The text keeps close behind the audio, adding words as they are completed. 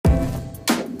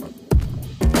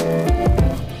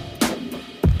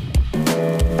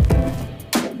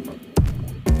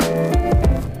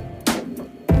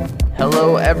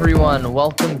everyone.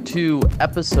 Welcome to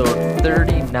episode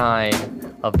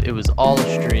 39 of It Was All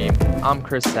a Stream. I'm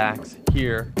Chris Sachs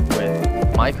here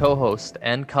with my co-host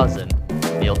and cousin,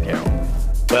 Neil Carroll.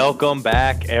 Welcome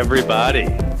back, everybody.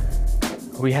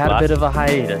 We had a bit of a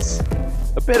hiatus.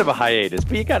 But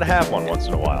you gotta have one once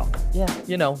in a while. Yeah,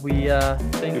 you know, we've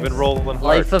been rolling hard.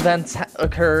 Life events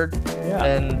occurred, Yeah.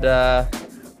 and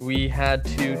we had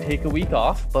to take a week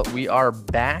off, but we are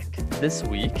back this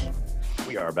week.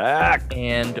 We are back.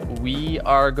 And we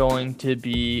are going to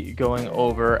be going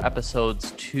over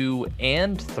episodes 2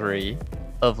 and 3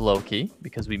 of Loki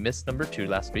because we missed number 2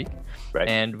 last week. Right.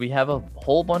 And we have a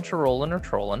whole bunch of rolling or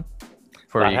trolling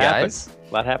for you guys.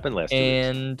 A lot happened last 2 weeks.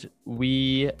 And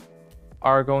we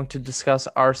are going to discuss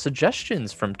our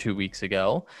suggestions from 2 weeks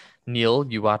ago. Neil,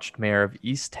 you watched Mayor of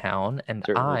Easttown, and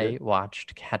Certainly I did.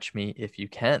 watched Catch Me If You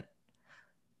Can.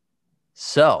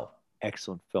 So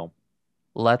Excellent film.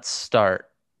 let's start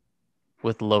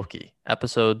with Loki,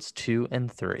 episodes 2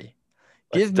 and 3.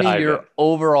 Let's Give me dive your in.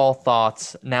 overall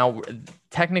thoughts. Now,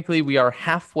 technically, we are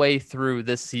halfway through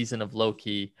this season of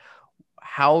Loki.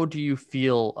 How do you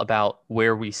feel about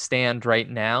where we stand right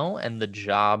now and the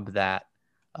job that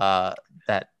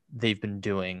they've been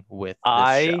doing with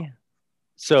this show?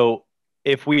 So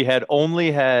if we had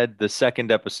only had the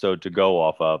second episode to go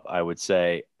off of, I would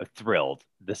say thrilled.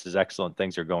 This is excellent.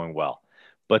 Things are going well.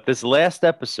 But this last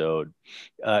episode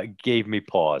gave me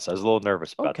pause. I was a little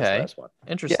nervous about this last one.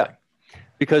 Interesting.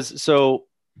 Because so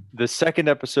the second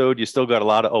episode, you still got a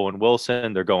lot of Owen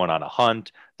Wilson. They're going on a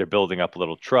hunt. They're building up a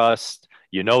little trust.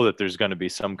 You know that there's going to be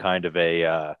some kind of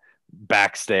a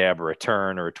backstab or a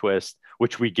turn or a twist,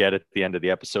 which we get at the end of the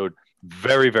episode.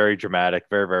 Very, very dramatic.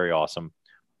 Very, very awesome.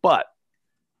 But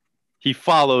he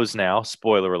follows now,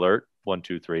 spoiler alert, 1,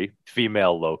 2, 3,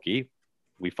 female Loki.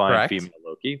 We find Correct. female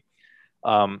Loki.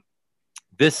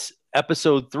 This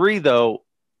episode 3, though,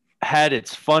 had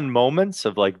its fun moments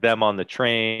of like them on the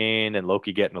train and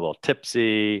Loki getting a little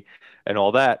tipsy and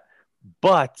all that,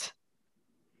 but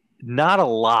not a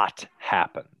lot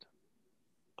happened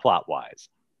plot wise.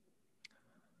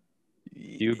 Do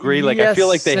you agree? Like, I feel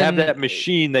like they have that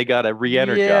machine they got to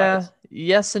re-energize. Yeah,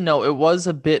 yes and no. It was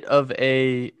a bit of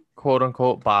a quote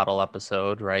unquote bottle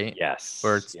episode, right? Yes.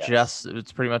 Where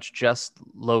it's pretty much just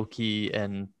Loki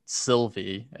and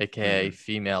Sylvie, aka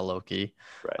female Loki,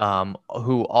 Right.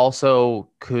 who also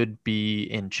could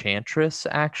be Enchantress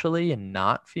actually, and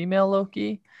not female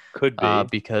Loki. Could be.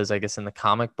 Because I guess in the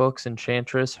comic books,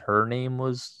 Enchantress, her name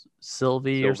was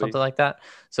Sylvie or something like that.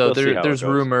 So We'll see how it there's goes.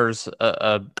 rumors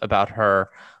about her,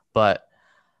 but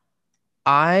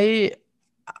I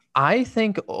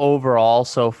think overall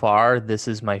so far this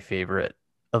is my favorite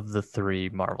of the 3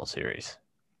 Marvel series.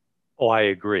 Oh, I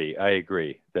agree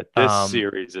that this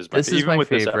series is my favorite.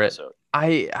 This episode.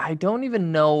 I don't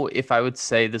even know if I would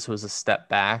say this was a step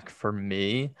back for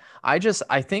me. I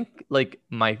think like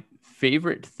my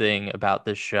favorite thing about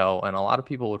this show, and a lot of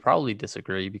people would probably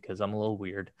disagree because I'm a little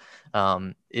weird,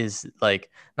 is like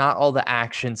not all the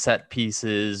action set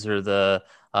pieces or the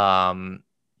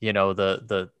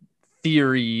the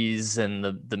theories and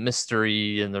the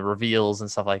mystery and the reveals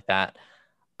and stuff like that.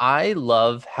 I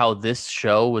love how this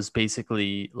show was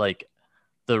basically like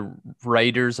the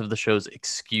writers of the show's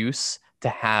excuse to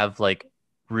have like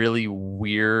really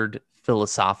weird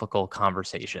philosophical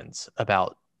conversations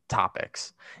about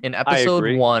topics. In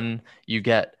episode 1, you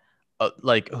get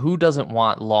like, who doesn't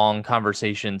want long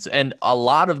conversations? And a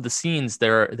lot of the scenes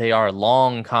they are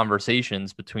long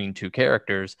conversations between 2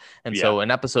 characters. And so in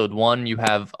episode 1, you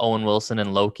have Owen Wilson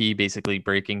and Loki basically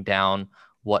breaking down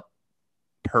what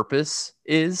purpose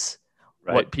is,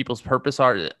 what people's purpose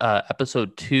are.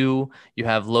 Episode 2, you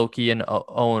have Loki and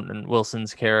Owen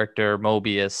Wilson's character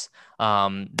Mobius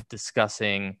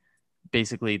discussing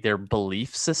basically their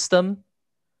belief system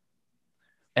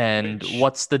and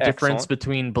what's the difference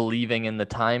between believing in the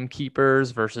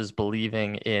timekeepers versus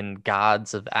believing in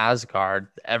gods of Asgard.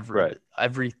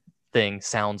 Everything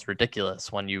sounds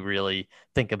ridiculous when you really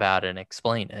think about it and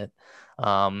explain it.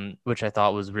 Which I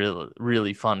thought was really,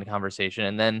 really fun conversation.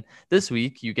 And then this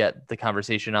week you get the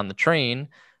conversation on the train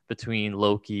between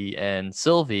Loki and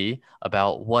Sylvie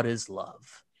about what is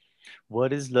love.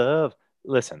 What is love?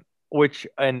 Listen,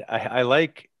 I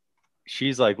like,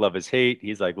 she's like love is hate.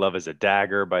 He's like love is a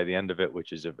dagger by the end of it,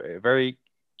 which is a very, very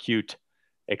cute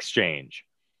exchange.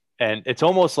 And it's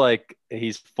almost like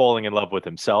he's falling in love with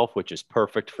himself, which is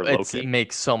perfect for Loki. It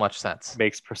makes so much sense.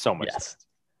 Makes so much sense.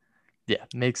 Yeah,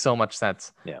 makes so much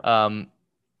sense. Yeah.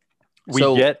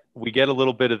 We get a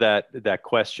little bit of that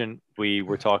question we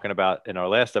were talking about in our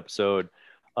last episode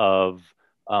of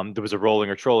there was a rolling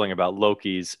or trolling about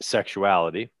Loki's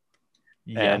sexuality.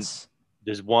 Yes.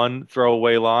 there's one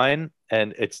throwaway line,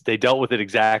 and they dealt with it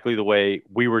exactly the way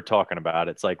we were talking about.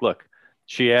 It's like, look,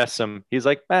 she asks him, he's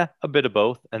like, a bit of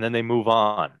both, and then they move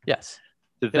on Yes.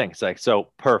 to the Yep. thing. It's like,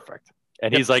 so perfect.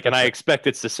 And Yep. he's like, and That's I it. expect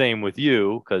it's the same with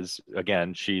you, because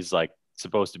again, she's like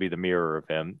supposed to be the mirror of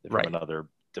him from Right. another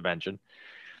dimension.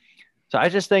 So I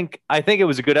think it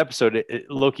was a good episode.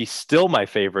 Loki's still my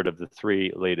favorite of the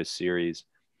three latest series,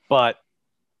 but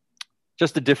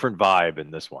just a different vibe in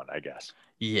this one, I guess.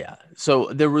 Yeah. So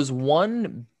there was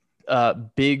one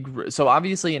so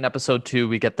obviously in episode 2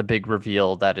 we get the big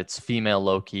reveal that it's female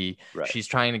Loki. Right. She's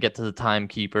trying to get to the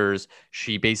timekeepers.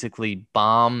 She basically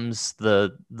bombs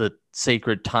the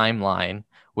sacred timeline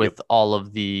with all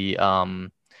of the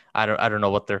I don't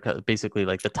know what they're basically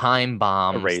like the time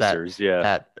bombs Erasers, yeah.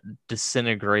 that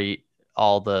disintegrate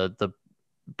all the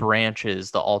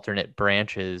branches, the alternate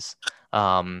branches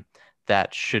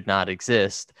that should not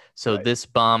exist. So Right. this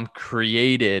bomb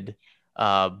created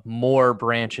more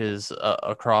branches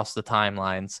across the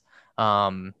timelines,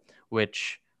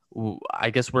 which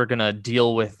I guess we're going to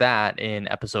deal with that in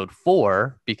episode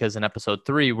 4, because in episode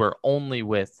 3, we're only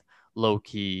with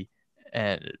Loki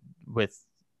and with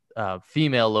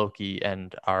female Loki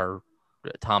and our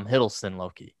Tom Hiddleston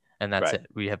Loki. And that's Right. it.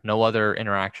 We have no other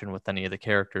interaction with any of the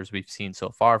characters we've seen so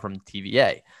far from the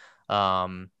TVA.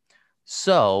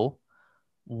 So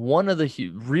one of the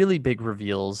really big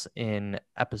reveals in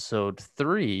episode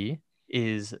 3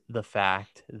 is the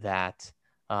fact that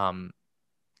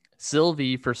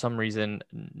Sylvie, for some reason,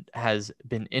 has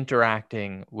been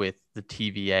interacting with the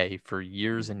TVA for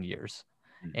years and years.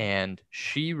 And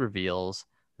she reveals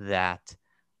that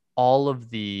all of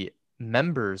the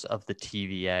members of the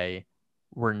TVA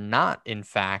were not, in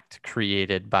fact,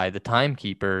 created by the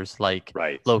timekeepers like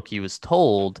Right. Loki was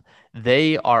told.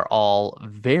 They are all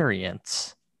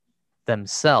variants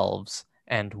themselves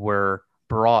and were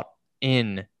brought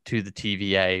in to the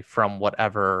TVA from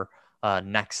whatever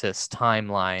Nexus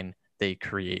timeline they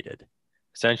created.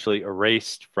 Essentially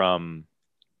erased from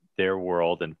their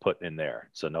world and put in there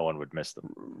so no one would miss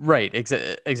them. Right,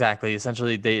 exactly.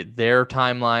 Essentially, their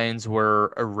timelines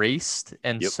were erased,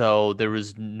 and so there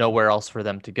was nowhere else for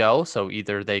them to go. So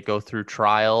either they go through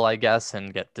trial, I guess,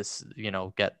 and get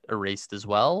get erased as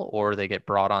well, or they get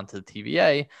brought onto the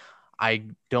TVA. I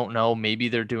don't know. Maybe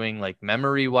they're doing like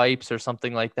memory wipes or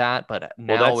something like that. But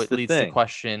now that's it the leads to the thing.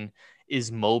 question: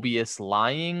 is Mobius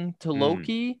lying to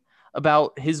Loki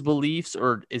about his beliefs,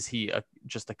 or is he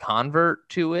just a convert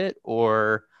to it,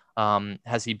 or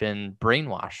has he been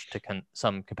brainwashed to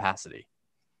some capacity?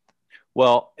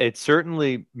 Well, it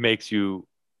certainly makes you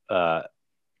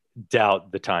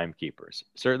doubt the timekeepers.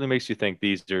 Certainly makes you think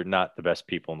these are not the best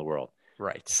people in the world.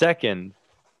 Right. Second,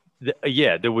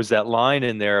 there was that line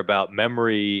in there about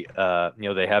memory.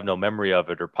 They have no memory of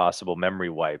it or possible memory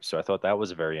wipes. So I thought that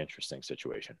was a very interesting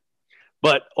situation.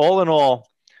 But all in all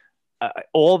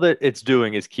that it's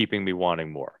doing is keeping me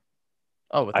wanting more.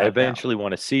 Oh, I eventually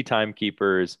want to see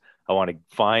timekeepers. I want to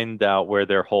find out where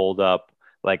they're holed up.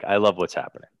 Like, I love what's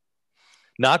happening.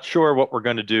 Not sure what we're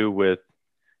going to do with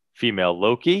female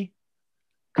Loki,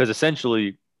 because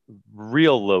essentially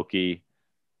real Loki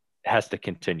has to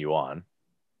continue on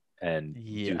and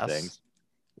do things.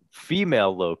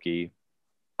 Female Loki,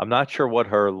 I'm not sure what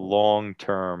her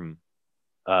long-term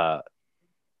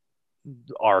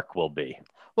arc will be.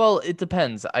 Well, it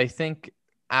depends. I think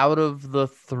out of the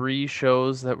 3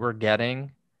 shows that we're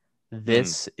getting,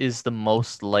 this is the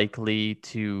most likely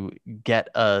to get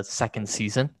a second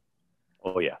season.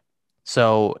 Oh, yeah.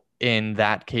 So in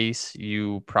that case,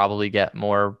 you probably get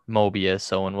more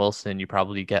Mobius, Owen Wilson. You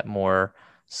probably get more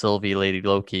Sylvie, Lady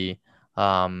Loki.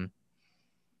 I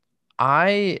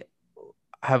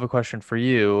have a question for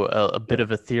you, a bit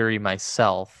of a theory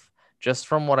myself. Just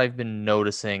from what I've been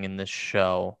noticing in this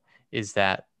show is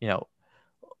that,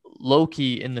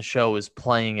 Loki in the show is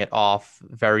playing it off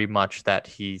very much that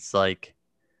he's like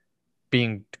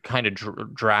being kind of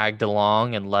dragged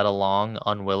along and led along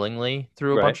unwillingly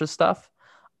through a bunch of stuff.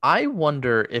 I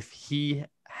wonder if he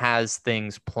has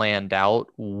things planned out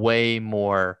way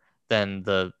more than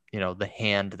the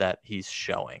hand that he's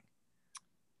showing.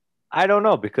 I don't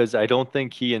know, because I don't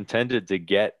think he intended to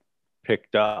get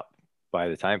picked up by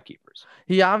the timekeepers.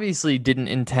 He obviously didn't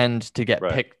intend to get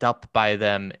picked up by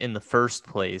them in the first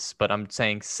place, but I'm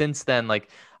saying since then, like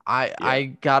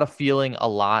I got a feeling a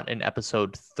lot in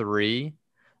episode 3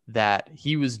 that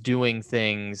he was doing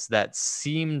things that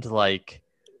seemed like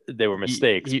they were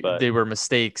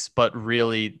mistakes, but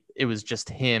really it was just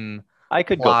him I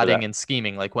could plotting and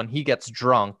scheming. Like when he gets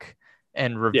drunk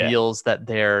and reveals that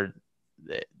they're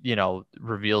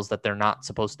not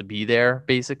supposed to be there,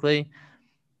 basically.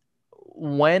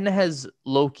 when has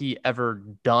Loki ever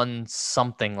done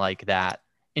something like that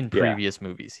in Yeah, previous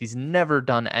movies? He's never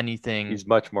done anything he's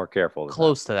much more careful than that.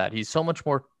 close to that. He's so much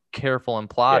more careful in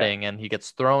Yeah. plotting, and he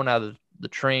gets thrown out of the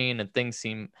train and things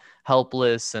seem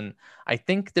helpless. And I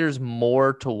think there's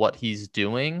more to what he's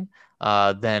doing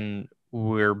than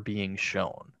we're being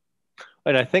shown.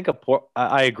 And I think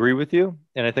I agree with you,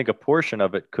 and I think a portion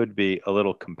of it could be a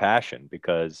little compassion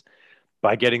because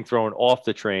by getting thrown off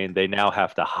the train, they now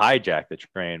have to hijack the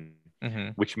train, Mm-hmm.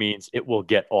 which means it will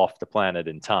get off the planet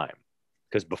in time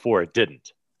because before it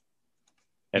didn't,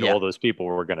 and Yeah. all those people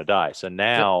were going to die. So Yep.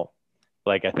 now,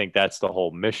 like, I think that's the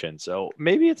whole mission. So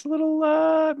maybe it's a little,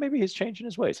 maybe he's changing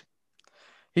his ways.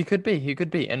 He could be. He could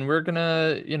be. And we're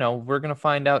gonna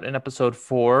find out in episode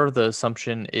 4. The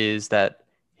assumption is that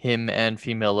him and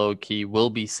female Loki will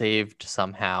be saved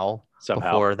somehow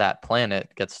Somehow. before that planet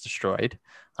gets destroyed.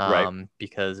 Right.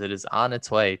 Because it is on its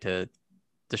way to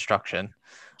destruction.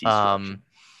 Destruction.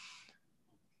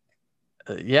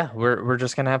 Yeah, we're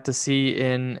just gonna have to see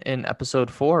in episode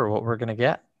 4 what we're gonna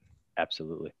get.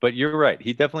 Absolutely. But you're right.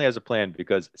 He definitely has a plan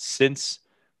because since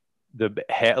the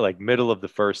like middle of the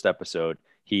first episode,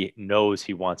 he knows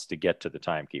he wants to get to the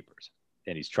timekeepers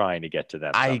and he's trying to get to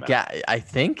them somehow. I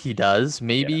think he does. Yeah.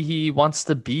 Maybe he wants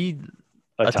to be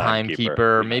A a timekeeper.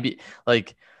 timekeeper. Yeah. Maybe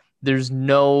like there's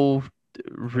no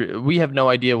we have no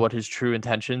idea what his true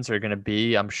intentions are going to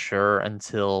be, I'm sure,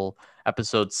 until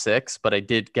episode 6. But I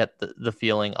did get the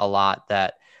feeling a lot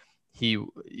that he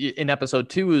in episode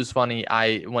 2 is funny.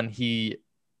 When he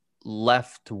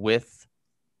left with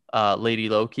Lady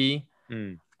Loki,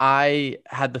 I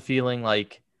had the feeling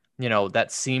like,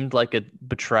 that seemed like a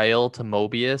betrayal to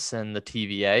Mobius and the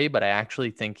TVA, but I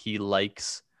actually think he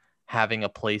likes having a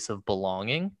place of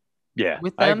belonging Yeah,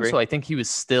 with I them. agree. So I think he was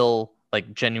still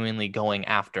like genuinely going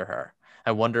after her.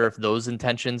 I wonder if those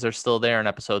intentions are still there in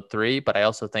episode 3, but I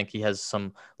also think he has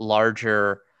some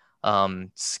larger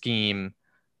scheme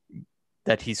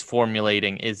that he's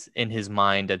formulating is in his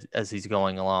mind as he's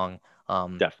going along.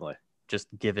 Definitely. Just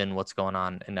given what's going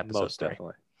on in episode Most 3.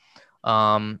 definitely.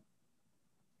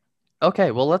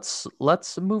 Okay, well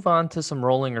let's move on to some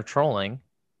rolling or trolling,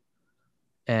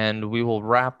 and we will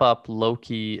wrap up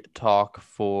Loki talk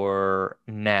for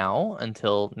now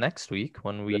until next week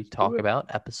when we Let's do talk it. about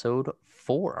episode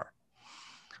 4.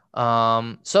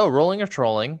 So rolling or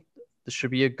trolling, this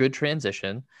should be a good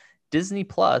transition. Disney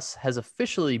Plus has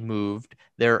officially moved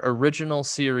their original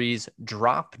series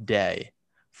drop day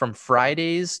from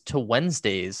Fridays to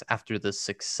Wednesdays after the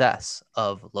success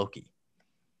of Loki.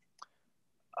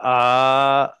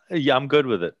 Yeah, I'm good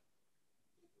with it.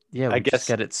 Yeah, I we just guess.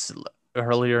 get it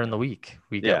earlier in the week.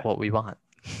 We Yeah. get what we want.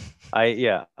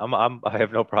 I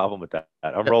have no problem with that.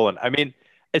 I'm rolling. I mean,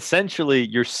 essentially,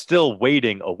 you're still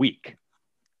waiting a week.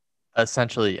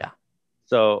 Essentially, yeah.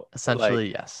 So, Essentially,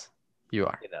 like, yes, you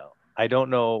are. I don't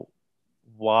know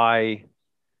why.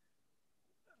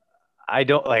 I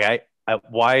don't like.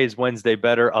 Why is Wednesday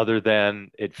better other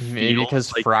than it Maybe feels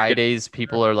because like Fridays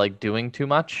people are like doing too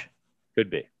much. Could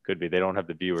be. They don't have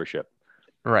the viewership.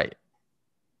 Right.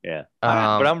 Yeah.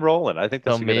 But I'm rolling. I think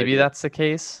that's So a good maybe idea. that's the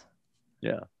case.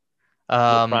 Yeah.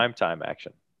 Prime time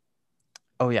action.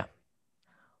 Oh yeah.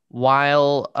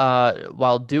 While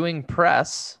doing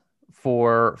press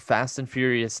for Fast and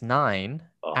Furious 9,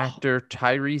 actor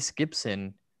Tyrese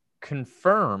Gibson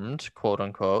confirmed, quote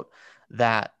unquote,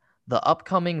 that the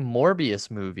upcoming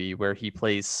Morbius movie where he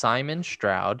plays Simon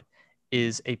Stroud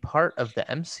is a part of the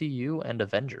MCU and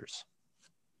Avengers.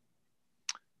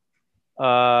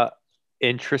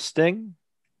 Interesting.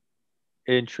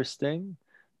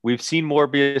 We've seen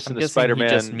Morbius in the Spider-Man.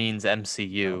 He just means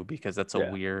MCU because that's a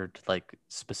weird, like,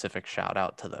 specific shout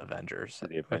out to the Avengers,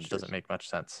 which doesn't make much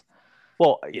sense.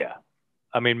 Well, yeah.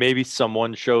 I mean, maybe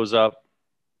someone shows up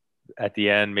at the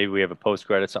end. Maybe we have a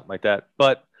post-credit, something like that.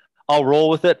 But I'll roll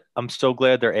with it. I'm so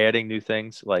glad they're adding new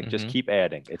things. Like, just keep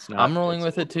adding. It's not. I'm rolling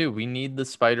with it too. We need the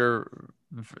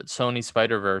Sony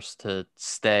Spider-Verse to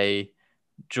stay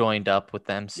joined up with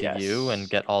the MCU and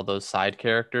get all those side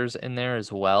characters in there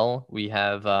as well. We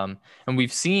have and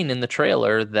we've seen in the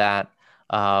trailer that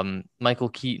Michael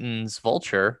Keaton's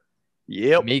Vulture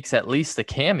makes at least a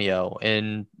cameo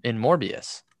in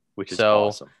Morbius, which is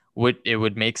awesome. It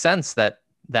would make sense that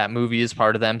movie is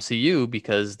part of the MCU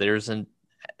because there's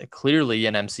clearly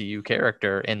an MCU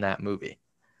character in that movie.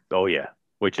 Oh yeah,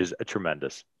 which is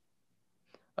tremendous.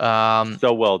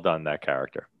 So well done, that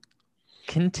character.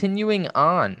 Continuing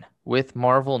on with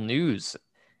Marvel news,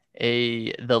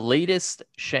 the latest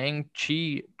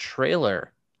Shang-Chi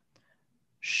trailer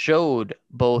showed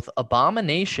both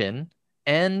Abomination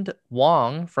and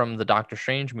Wong from the Doctor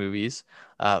Strange movies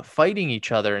fighting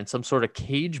each other in some sort of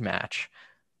cage match,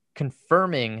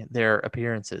 confirming their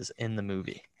appearances in the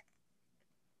movie.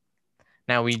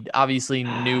 Now, we obviously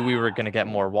knew we were going to get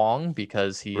more Wong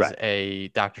because he's Right. a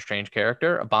Doctor Strange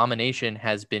character. Abomination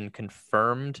has been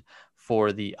confirmed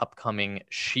for the upcoming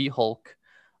She-Hulk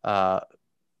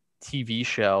TV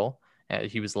show.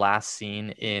 He was last seen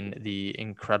in The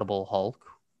Incredible Hulk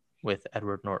with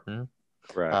Edward Norton,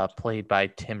 Correct. played by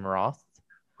Tim Roth.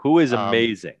 Who is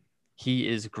amazing. He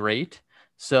is great.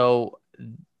 So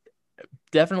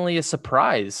definitely a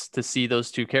surprise to see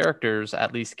those two characters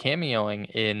at least cameoing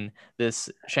in this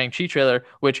Shang-Chi trailer,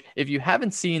 which if you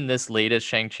haven't seen this latest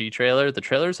Shang-Chi trailer, the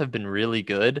trailers have been really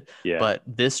good. Yeah. But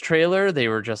this trailer, they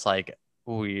were just like,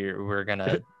 we're going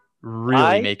to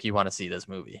really make you want to see this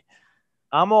movie.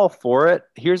 I'm all for it.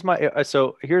 Here's my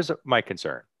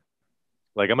concern.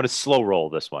 Like, I'm going to slow roll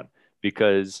this one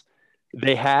because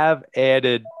they have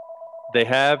added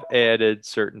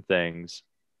certain things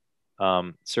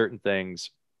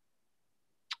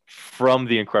from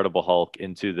the Incredible Hulk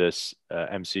into this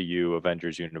MCU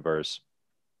Avengers universe,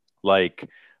 like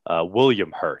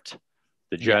William Hurt,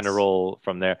 the general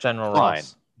from there. General Fine.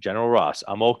 Ross. General Ross.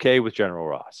 I'm okay with General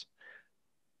Ross.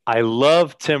 I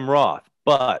love Tim Roth,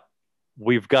 but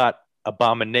we've got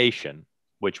Abomination,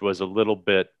 which was a little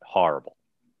bit horrible.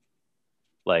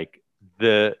 Like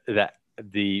the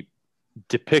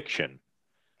depiction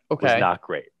was not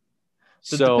great.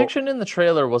 The depiction in the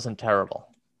trailer wasn't terrible.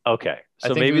 Okay, so I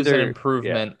think maybe it was an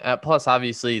improvement. Yeah. Plus,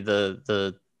 obviously,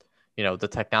 the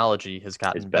technology has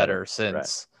gotten better since.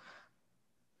 Right.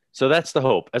 So that's the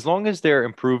hope. As long as they're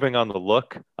improving on the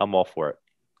look, I'm all for it.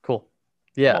 Cool.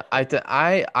 Yeah,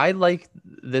 I like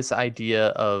this idea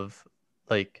of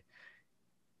like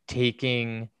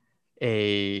taking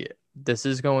this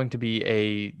is going to be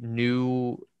a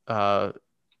new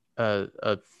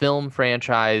a film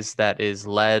franchise that is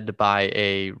led by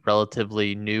a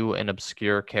relatively new and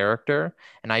obscure character,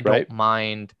 and I don't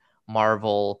mind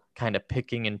Marvel kind of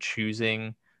picking and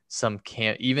choosing some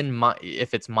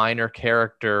if it's minor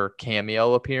character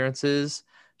cameo appearances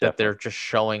that they're just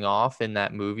showing off in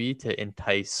that movie to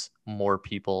entice more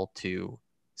people to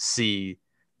see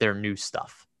their new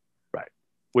stuff. Right.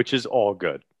 Which is all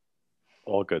good.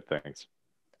 All good things.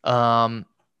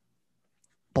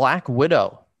 Black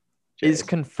Widow is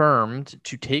confirmed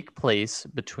to take place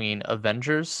between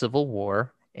Avengers Civil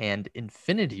War and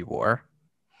Infinity War.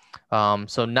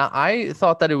 So now I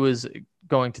thought that it was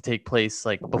going to take place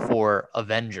like before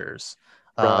Avengers.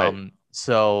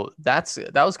 So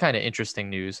that was kind of interesting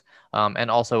news.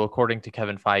 And also, according to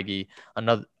Kevin Feige,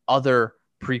 other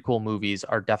prequel movies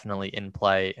are definitely in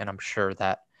play, and I'm sure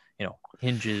that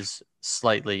hinges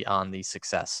slightly on the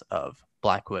success of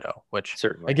Black Widow, which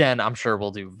certainly, again, I'm sure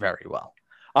will do very well.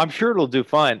 I'm sure it'll do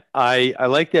fine. I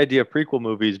like the idea of prequel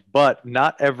movies, but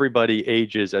not everybody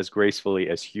ages as gracefully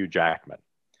as Hugh Jackman.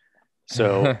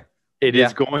 So it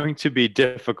is going to be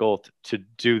difficult to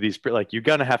do these. Like, you're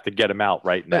going to have to get them out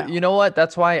right now. You know what?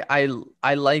 That's why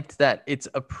I liked that it's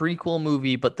a prequel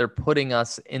movie, but they're putting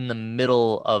us in the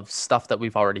middle of stuff that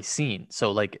we've already seen.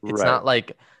 So like, it's not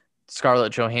like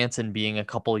Scarlett Johansson being a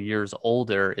couple years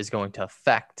older is going to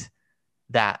affect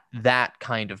that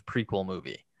kind of prequel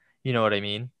movie. You know what I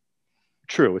mean?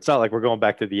 True. It's not like we're going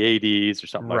back to the 80s or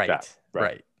something like that.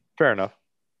 Right. Fair enough.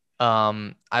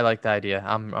 I like the idea.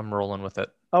 I'm rolling with it.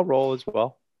 I'll roll as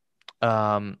well.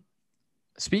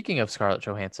 Speaking of Scarlett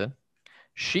Johansson,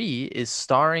 she is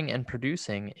starring and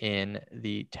producing in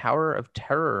the Tower of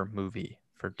Terror movie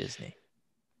for Disney,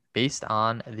 based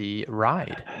on the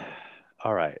ride.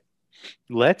 All right.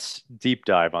 Let's deep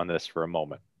dive on this for a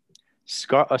moment.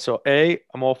 So A,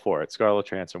 I'm all for it. Scarlett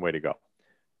Johansson, way to go.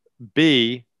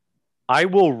 B, I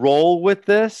will roll with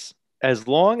this as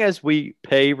long as we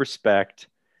pay respect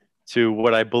to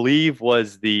what I believe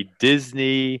was the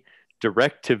Disney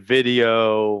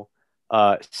direct-to-video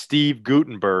Steve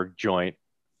Guttenberg joint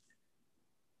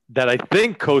that I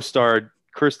think co-starred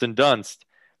Kirsten Dunst.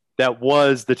 That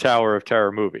was the Tower of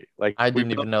Terror movie. Like, I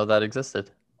didn't even know that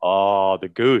existed. Oh, the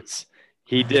Goots.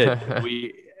 He did.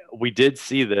 we did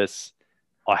see this.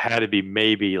 Had to be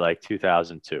maybe like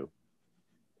 2002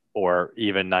 or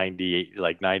even 98,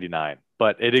 like 99,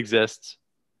 but it exists.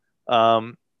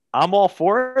 I'm all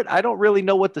for it. I don't really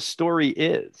know what the story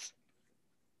is.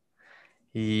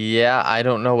 Yeah, I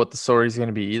don't know what the story is going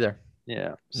to be either.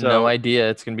 Yeah. So, no idea.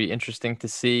 It's going to be interesting to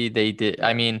see. They did.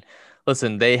 I mean,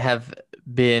 listen, they have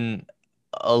been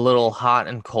a little hot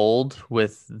and cold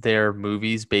with their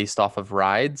movies based off of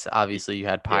rides. Obviously, you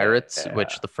had Pirates,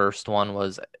 which the first one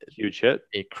was huge hit,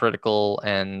 a critical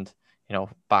and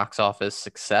box office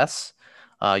success.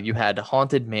 You had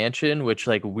Haunted Mansion, which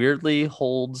like weirdly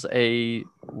holds I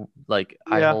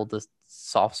Yeah, hold a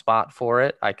soft spot for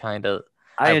it. I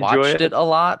I enjoy watched it it. a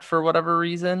lot for whatever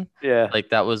reason. Yeah. Like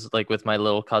that was like with my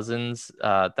little cousins,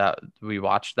 that we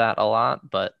watched that a lot.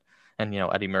 But and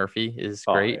Eddie Murphy is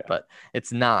Oh great, yeah. but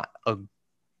it's not a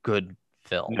good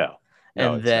film. No,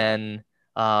 no, And it's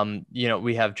not. then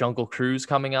we have Jungle Cruise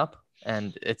coming up,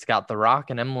 and it's got The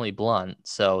Rock and Emily Blunt,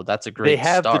 so that's a They great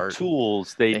have the start.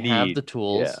 tools they They have the need. Yeah.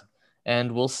 tools,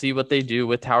 and we'll see what they do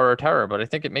with Tower of Terror. But I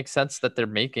think it makes sense that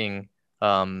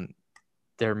um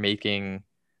they're making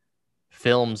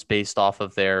films based off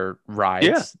of their Yeah.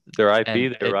 rides, Their IP,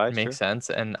 and their it rides, makes sure. sense.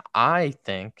 And I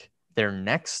think their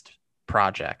next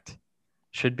project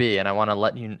should be, and I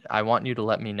want you to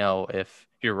let me know if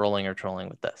you're rolling or trolling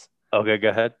with this. Okay, go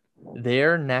ahead.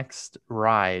 Their next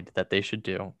ride that they should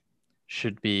do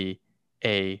should be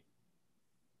a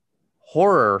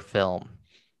horror film.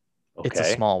 It's a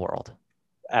Okay. Small World.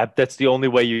 That's the only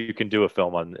way you can do a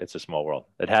film on It's a Small World.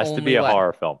 It has to Only be a way.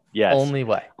 horror film. Yes. Only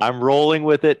way. I'm rolling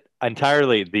with it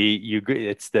entirely.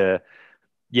 It's the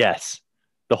yes.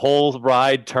 The whole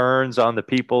ride turns on the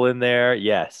people in there.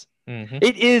 Yes. Hmm.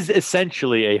 It is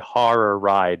essentially a horror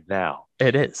ride now.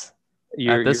 It is at this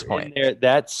You're in point. there.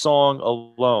 That song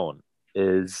alone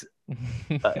is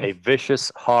a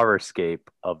vicious horrorscape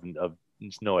of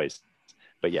noise.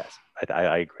 But yes,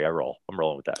 I agree. I'm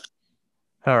rolling with that.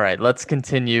 All right, let's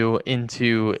continue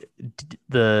into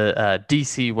the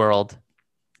DC world.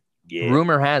 Yeah.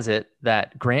 Rumor has it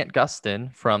that Grant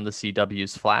Gustin from the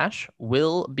CW's Flash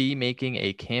will be making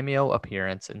a cameo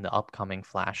appearance in the upcoming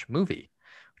Flash movie,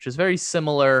 which is very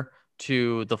similar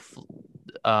to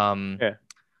um, Yeah.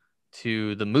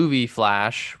 to the movie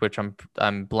Flash, which I'm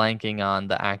blanking on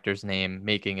the actor's name,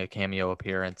 making a cameo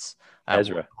appearance at one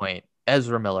Ezra. point.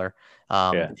 Ezra Miller,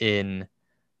 Yeah. in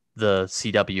the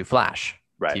CW Flash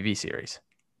Right. TV series.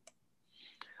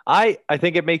 I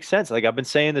think it makes sense. Like I've been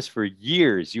saying this for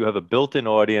years. You have a built-in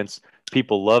audience.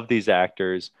 People love these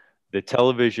actors. The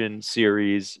television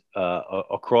series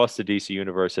across the DC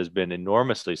universe has been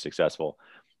enormously successful.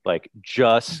 Like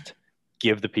just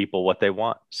give the people what they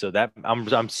want. So that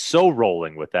I'm so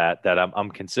rolling with that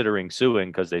I'm considering suing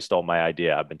because they stole my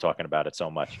idea. I've been talking about it so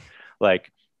much.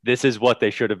 Like this is what they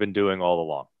should have been doing all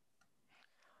along.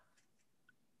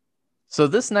 So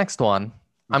this next one,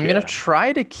 I'm gonna Yeah.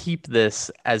 try to keep this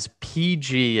as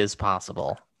PG as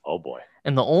possible. Oh boy.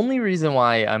 And the only reason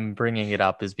why I'm bringing it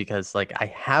up is because like I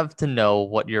have to know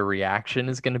what your reaction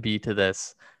is going to be to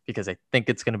this because I think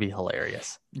it's going to be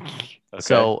hilarious. Okay.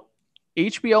 So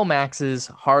HBO Max's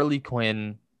Harley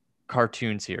Quinn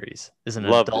cartoon series is an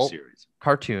Love the adult series.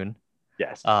 cartoon.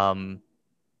 Yes.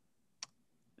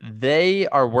 They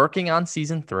are working on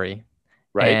season 3.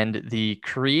 Right. And the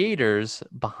creators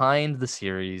behind the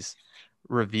series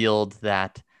revealed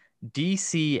that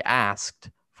DC asked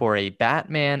for a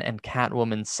Batman and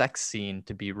Catwoman sex scene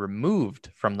to be removed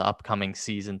from the upcoming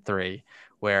season 3,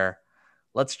 where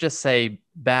let's just say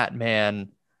Batman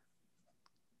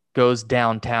goes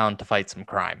downtown to fight some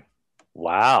crime.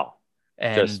 Wow.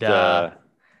 And Just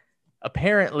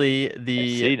apparently I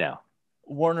the see now.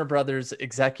 Warner Brothers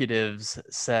executives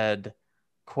said,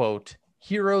 quote,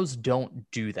 "Heroes don't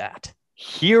do that."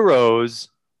 Heroes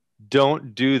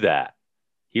don't do that.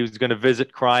 He was going to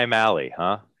visit Crime Alley,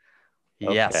 huh?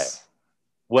 Okay. Yes.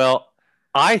 Well,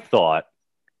 I thought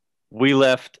we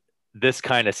left this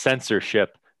kind of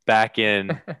censorship back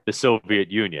in the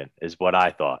Soviet Union, is what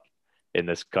I thought in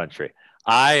this country.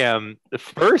 I am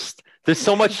first. There's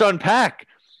so much to unpack.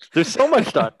 There's so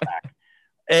much to unpack.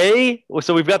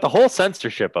 So we've got the whole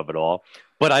censorship of it all,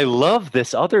 but I love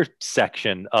this other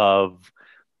section of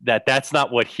that. That's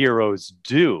not what heroes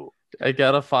do. I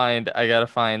gotta find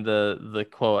the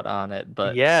quote on it,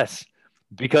 but Yes,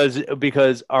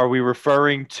 because are we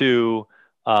referring to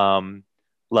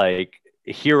like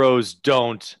heroes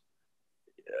don't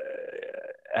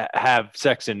have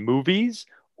sex in movies,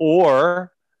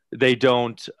 or they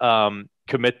don't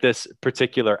commit this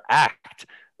particular act?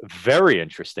 Very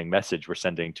interesting message we're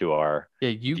sending to our yeah,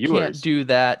 you viewers. can't do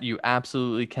that. You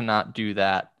absolutely cannot do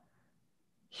that.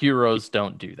 Heroes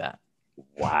don't do that.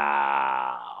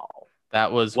 Wow.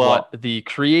 That was what the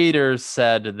creators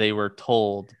said they were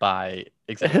told by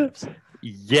executives.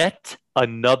 Yet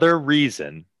another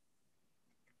reason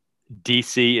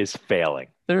DC is failing.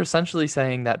 They're essentially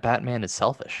saying that Batman is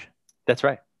selfish. That's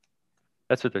right.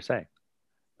 That's what they're saying.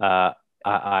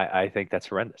 I think that's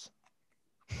horrendous.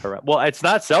 Well, it's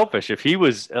not selfish. If he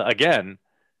was again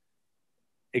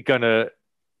gonna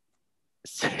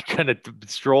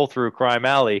stroll through Crime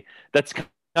Alley, that's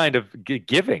kind of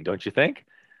giving, don't you think?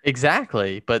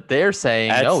 Exactly. But they're saying,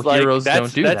 no, That's like heroes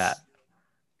don't do that. that's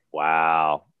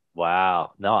wow.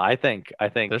 Wow. No, I They're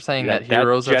think saying that that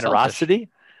heroes are selfish. generosity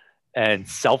and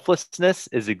selflessness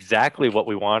is exactly what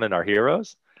we want in our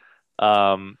heroes.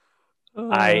 Um,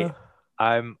 I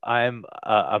Uh,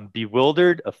 I'm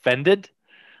bewildered, offended.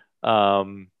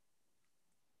 Um,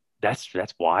 that's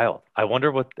wild. I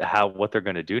wonder what they're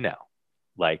going to do now.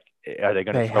 Like, are they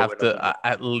going to they throw have in to another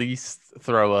at least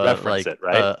throw reference it,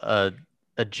 right? a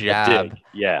A dig. jab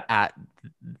Yeah. at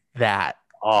that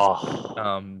Oh,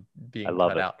 I being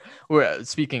love cut it. out. Where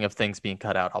speaking of things being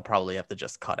cut out, I'll probably have to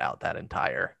just cut out that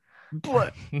entire.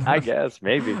 But I guess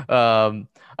maybe All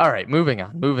right, moving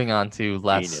on to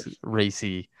less genius.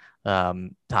 racy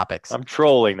topics. I'm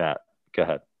trolling that. Go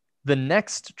ahead. The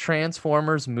next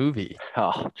Transformers movie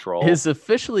Oh, troll. is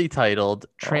officially titled Oh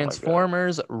my God.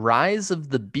 Transformers Rise of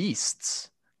the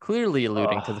Beasts, clearly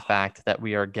alluding to the Oh, fact that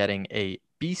we are getting a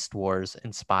Beast Wars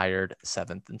inspired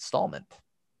seventh installment.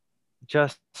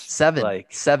 just Seven.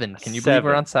 like Seven. Can you believe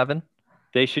we're on seven. seven?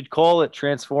 They should call it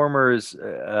Transformers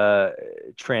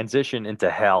transition into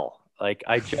hell. Like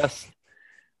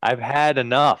I've had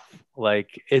enough.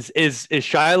 Like is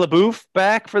Shia LaBeouf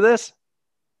back for this?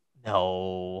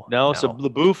 No, No, so no.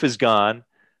 LaBeouf is gone.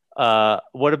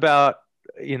 What about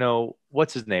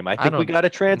what's his name? I I think we don't. got a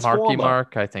Marky Transformer.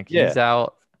 Mark, I think Yeah. he's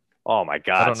out. Oh my I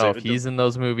God. don't know if he's in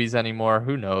those movies anymore.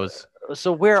 Who knows?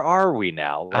 So where are we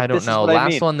now? I Like don't this is know. what I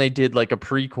Last mean. one they did like a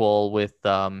prequel with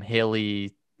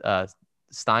Haley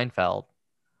Steinfeld.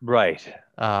 Right.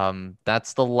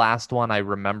 That's the last one I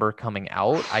remember coming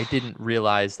out. I didn't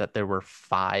realize that there were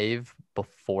five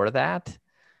before that,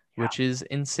 Yeah. which is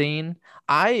insane.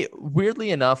 I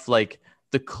weirdly enough, like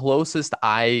the closest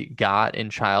I got in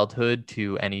childhood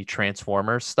to any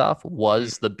Transformers stuff Mm.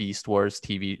 was the Beast Wars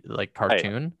TV like Right.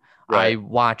 cartoon. I Right.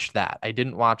 watched that. I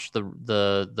didn't watch the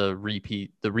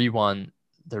repeat the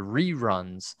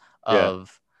reruns Yeah.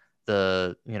 of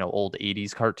the old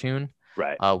 80s cartoon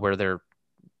Right. where they're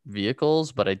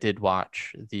vehicles, but I did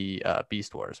watch the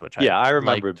Beast Wars, which I Yeah, I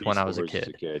remember liked when I Beast was a Wars as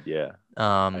a kid. kid. Yeah,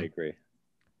 I Um, agree.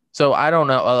 so I don't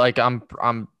know. Like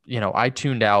I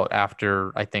tuned out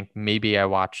after I think maybe I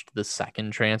watched the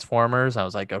second Transformers. I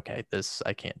was like, okay, this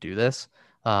I can't do this.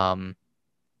 Um,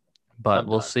 but I'm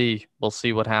we'll done. see. We'll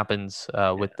see what happens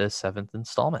Yeah. with this seventh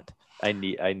installment. I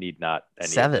need not any of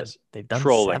Seven. this. They've done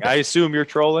Trolling. I seven. assume you're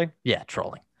trolling? Yeah,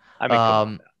 trolling. I mean, come on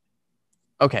Um,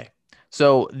 okay.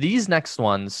 So these next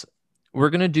ones, we're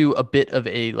gonna do a bit of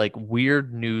a like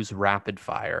weird news rapid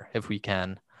fire if we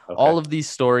can. now. Okay. All of these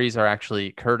stories are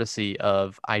actually courtesy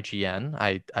of IGN.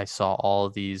 I saw all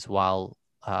of these while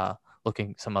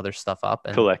looking some other stuff up,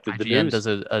 and Collected the IGN news. does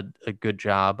a good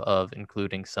job of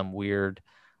including some weird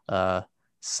uh,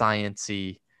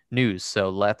 sciency news. So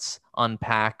let's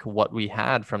unpack what we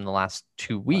had from the last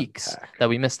 2 weeks Unpack. that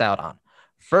we missed out on.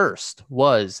 First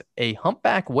was a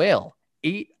humpback whale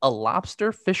ate a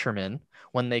lobster fisherman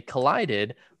when they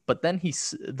collided, but then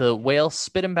the whale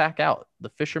spit him back out. The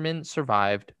fisherman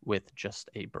survived with just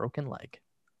a broken leg.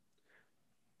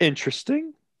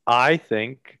 Interesting. I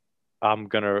think I'm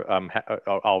gonna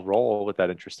I'll roll with that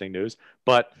interesting news,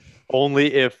 but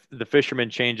only if the fisherman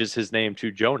changes his name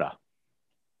to Jonah.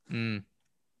 Mm,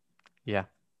 yeah,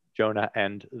 Jonah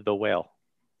and the whale.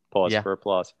 Pause yeah, for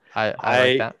applause. I like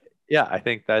I that. Yeah, I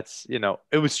think that's,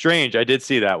 it was strange. I did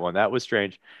see that one. That was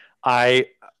strange. I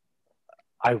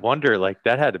I wonder, like,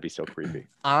 that had to be so creepy.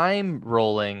 I'm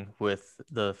rolling with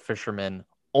the fisherman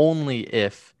only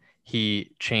if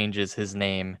he changes his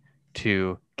name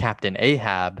to Captain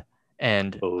Ahab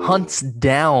and Oh, hunts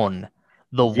down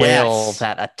the whale yes.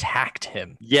 that attacked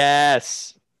him.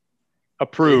 Yes. He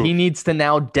Approve. needs to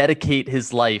now dedicate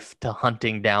his life to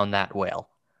hunting down that whale.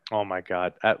 Oh my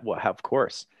God. Well, of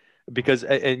course. Because,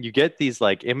 and you get these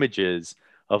like images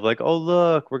of like, oh,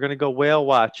 look, we're going to go whale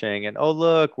watching. And oh,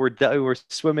 look, we're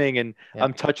swimming and Yeah.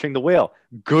 I'm touching the whale.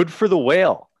 Good for the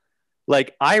whale.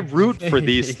 Like, I root for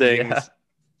these Yeah. things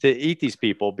to eat these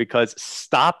people because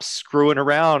stop screwing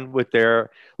around with their,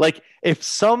 like, if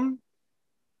some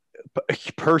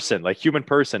person, like human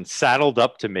person, saddled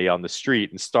up to me on the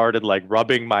street and started like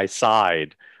rubbing my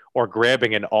side or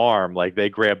grabbing an arm like they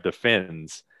grabbed the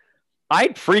fins,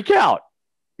 I'd freak out,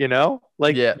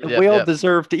 Like Yeah. the Yeah. whale Yeah.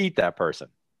 deserved to eat that person.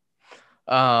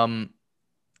 Um,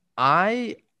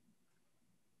 I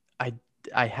I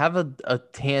I have a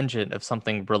tangent of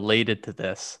something related to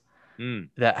this. Mm.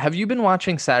 That have you been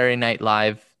watching Saturday Night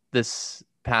Live this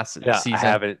past Yeah, I season?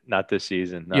 haven't, not this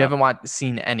season. You No, haven't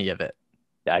seen any of it.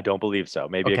 I don't believe so.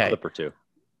 Maybe a Okay. clip or two.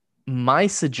 My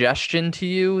suggestion to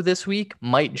you this week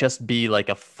might just be like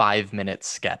a 5-minute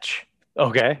sketch.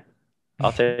 Okay.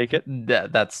 I'll take it.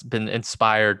 That's been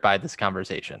inspired by this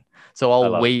conversation. So I I'll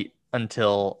love it. wait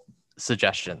until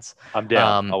suggestions. I'm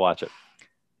down. Um, I'll watch it.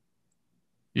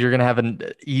 you're going to have an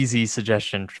easy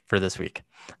suggestion for this week.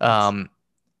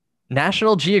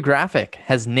 National Geographic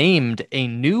has named a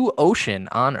new ocean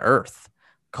on Earth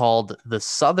called the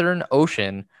Southern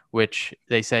Ocean, which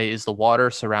they say is the water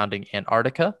surrounding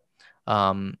Antarctica.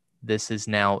 This is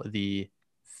now the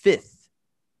 5th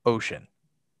ocean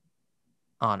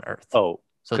on Earth. Oh,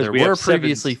 so 'cause there we have were 7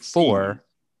 previously seas. 4,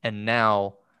 and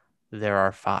now there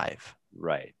are 5.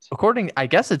 Right. I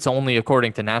guess it's only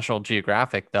according to National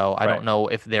Geographic, though. I Right. don't know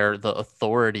if they're the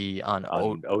authority on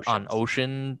oceans.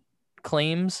 ocean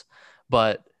claims,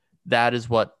 but that is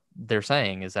what they're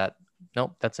saying, is that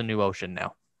nope, that's a new ocean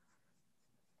now.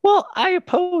 Well, I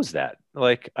oppose that.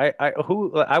 Like,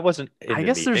 I wasn't in I the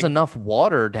guess there's meeting. enough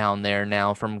water down there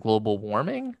now from global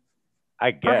warming,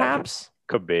 I guess perhaps,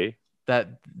 could be.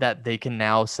 that they can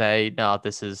now say, no,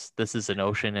 this is an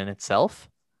ocean in itself.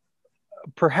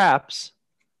 Perhaps.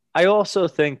 I also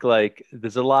think like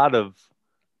there's a lot of,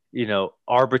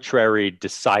 arbitrary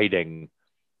deciding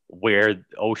where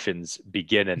oceans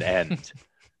begin and end.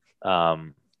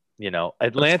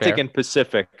 Atlantic and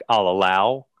Pacific I'll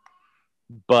allow,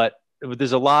 but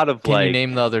there's a lot of Can you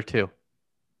name the other two?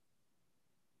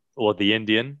 Well, the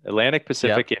Indian, Atlantic,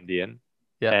 Pacific, Indian,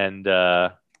 and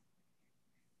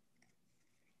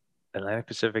Atlantic,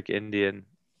 Pacific, Indian.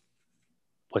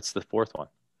 What's the fourth one?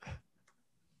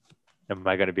 Am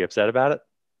I going to be upset about it?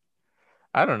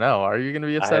 I don't know. Are you going to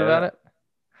be upset about it?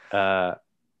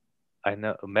 I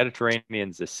know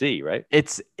Mediterranean's the sea, right?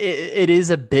 It is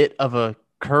a bit of a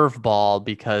curveball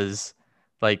because,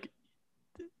 like,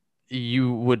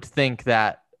 you would think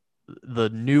that the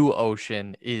new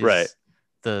ocean is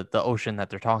the ocean that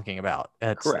they're talking about.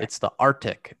 It's the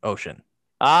Arctic Ocean.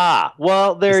 Ah,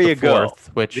 well, there you go.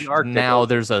 Which now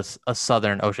there's a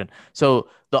Southern Ocean. So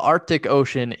the Arctic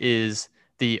Ocean is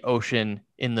the ocean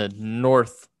in the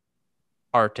North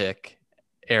Arctic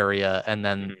area, and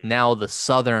then now the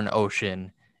Southern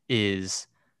Ocean is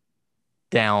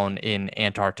down in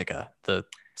Antarctica, the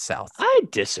South. I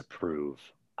disapprove.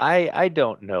 I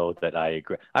don't know that I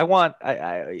agree.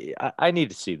 I need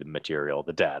to see the material,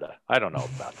 the data. I don't know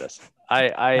about this.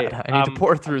 I need to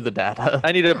pour through the data.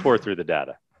 I need to pour through the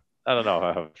data. I don't know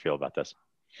how I feel about this.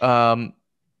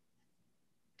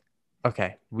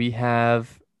 Okay, we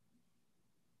have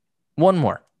one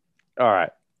more. All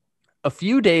right. A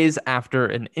few days after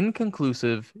an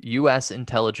inconclusive U.S.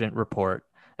 intelligence report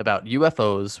about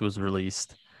UFOs was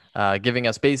released, giving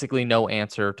us basically no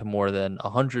answer to more than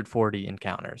 140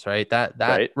 encounters, right?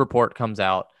 That report comes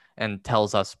out and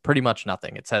tells us pretty much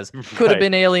nothing. It says could have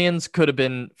been aliens, could have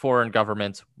been foreign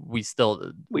governments.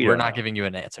 We're not giving you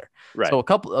an answer. Right. So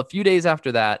a few days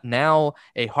after that, now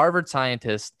a Harvard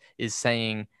scientist is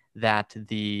saying that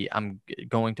I'm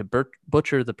going to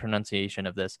butcher the pronunciation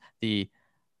of this, the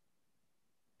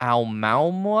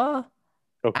Oumuamua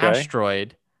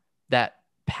asteroid that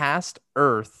passed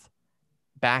Earth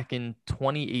back in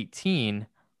 2018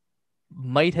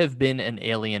 might have been an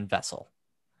alien vessel.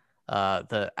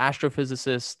 The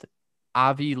astrophysicist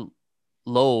Avi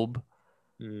Loeb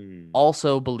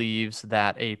also believes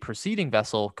that a preceding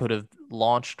vessel could have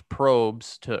launched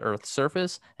probes to Earth's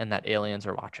surface and that aliens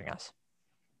are watching us.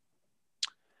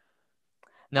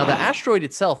 Now, the asteroid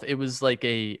itself, it was like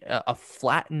a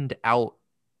flattened out,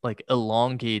 like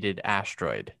elongated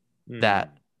asteroid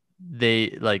that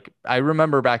they I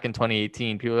remember back in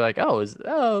 2018, people were like, oh,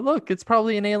 look, it's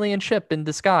probably an alien ship in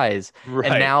disguise. Right.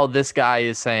 And now this guy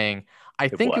is saying, I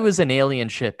think it was an alien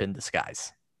ship in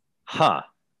disguise. Huh.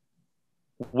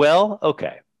 Well,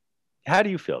 okay. How do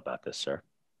you feel about this, sir?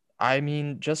 I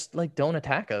mean, just don't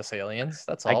attack us, aliens.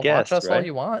 That's all. I guess, watch us all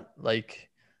you want.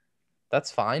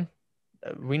 That's fine.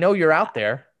 We know you're out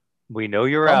there. We know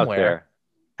you're out there.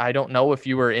 I don't know if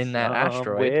you were in that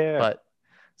asteroid, but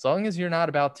as long as you're not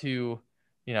about to,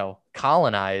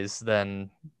 colonize, then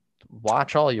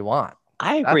watch all you want.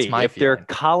 I agree. If they're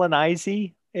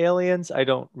colonizing aliens, I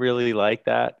don't really like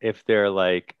that. If they're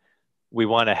like, we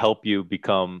want to help you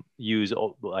use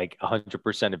like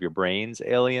 100% of your brains,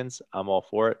 aliens, I'm all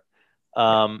for it.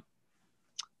 How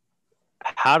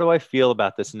do I feel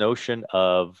about this notion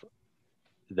of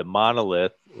the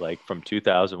monolith, like from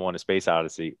 2001: A Space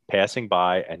Odyssey, passing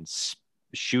by and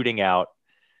shooting out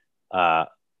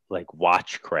like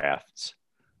watch crafts?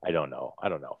 I don't know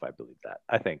if I believe that.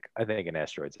 I think an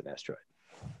asteroid's an asteroid.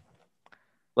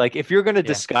 Like, if you're going to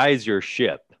disguise your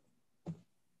ship,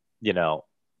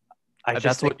 I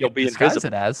just think you'll be invisible.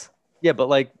 It as. Yeah, but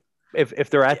like, if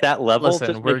they're at that level, Listen,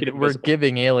 just make it we're invisible.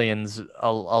 giving aliens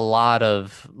a lot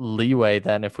of leeway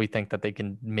then if we think that they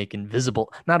can make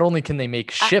invisible. Not only can they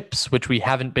make ships, which we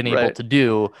haven't been able Right. to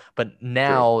do, but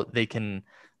now they can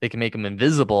make them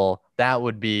invisible. That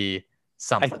would be I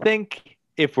something. think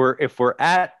if we're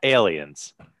at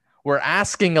aliens, We're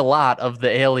asking a lot of the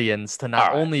aliens to not All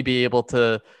right. only be able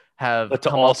to have But to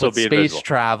come also up with be space invisible.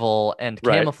 travel and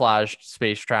Right. camouflaged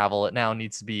space travel. It now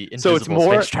needs to be so it's invisible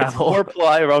more space travel.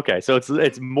 okay. So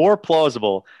it's more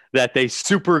plausible that they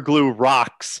super glue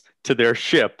rocks to their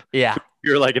ship. Yeah.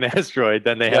 You're like an asteroid,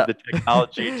 then they have the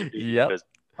technology to be Yep. invisible.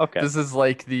 Okay. This is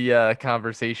like the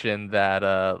conversation that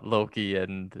Loki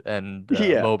and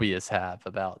Yeah. Mobius have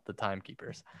about the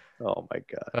timekeepers. Oh my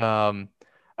god.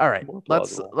 All right, More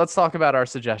let's plausible. talk about our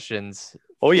suggestions.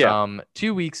 Oh yeah. From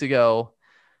 2 weeks ago.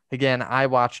 Again, I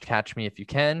watched Catch Me If You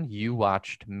Can. You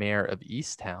watched Mayor of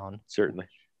Easttown. Certainly.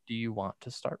 Do you want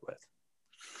to start with?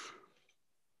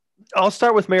 I'll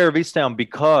start with Mayor of Easttown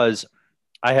because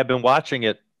I have been watching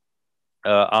it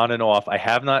on and off. I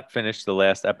have not finished the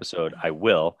last episode. I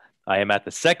will. I am at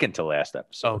the second to last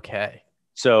episode. Okay.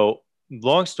 So,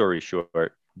 long story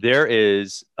short, there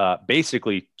is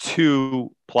basically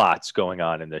two plots going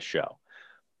on in this show.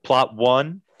 Plot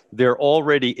one, there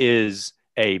already is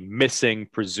a missing,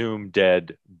 presumed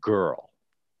dead girl.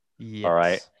 Yes. All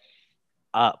right.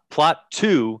 Plot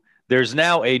two, there's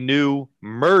now a new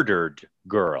murdered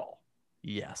girl.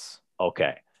 Yes.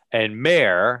 Okay. And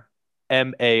Mayor,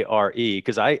 M-A-R-E,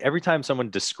 because every time someone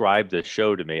described this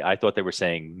show to me, I thought they were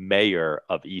saying Mayor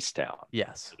of Easttown.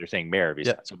 Yes. So they're saying Mayor of Easttown.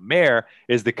 Yep. So Mayor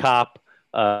is the cop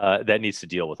that needs to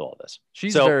deal with all this.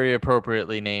 She's very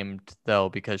appropriately named, though,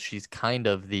 because she's kind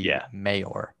of the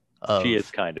mayor of she is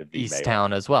kind of the Easttown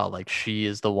mayor. as well. Like, she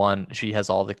is the one, she has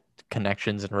all the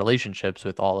connections and relationships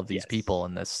with all of these people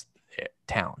in this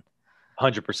town.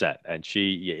 100%. And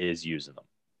she is using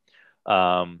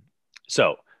them.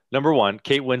 So, number one,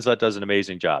 Kate Winslet does an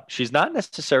amazing job. She's not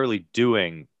necessarily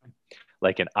doing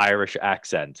like an Irish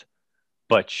accent,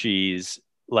 but she's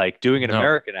like doing an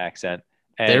American accent.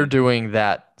 And they're doing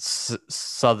that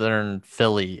Southern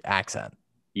Philly accent.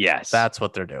 Yes. That's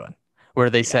what they're doing. Where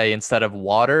they say instead of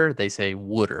water, they say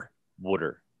wooder.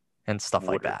 Wooder. And stuff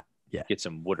like that. Yeah. Get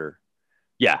some wooder.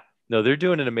 Yeah. No, they're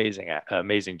doing an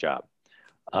amazing job.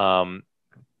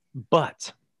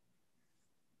 But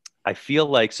I feel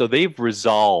like, so they've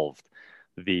resolved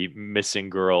the missing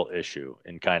girl issue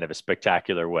in kind of a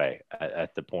spectacular way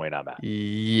at the point I'm at.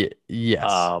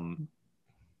 Yes.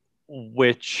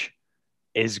 Which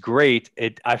is great.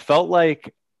 I felt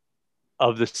like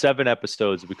of the 7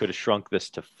 episodes, we could have shrunk this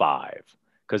to 5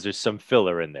 because there's some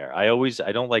filler in there. I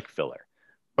don't like filler.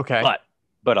 Okay.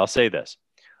 But I'll say this.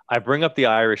 I bring up the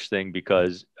Irish thing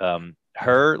because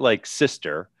her like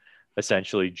sister,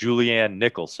 essentially Julianne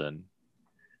Nicholson,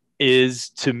 is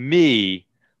to me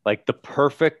like the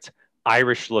perfect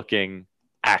Irish looking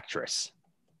actress.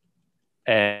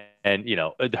 And you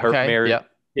know, her married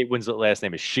Kate Winslet last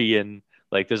name is Sheehan.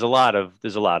 Like there's a lot of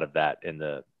that in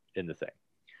the thing.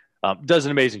 Does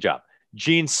an amazing job.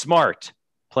 Jean Smart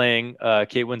playing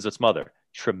Kate Winslet's mother,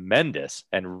 tremendous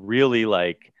and really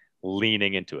like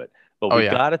leaning into it. But we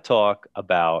got to talk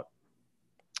about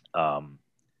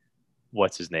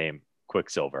what's his name?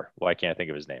 Quicksilver. Why can't I think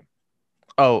of his name?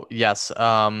 Oh, yes.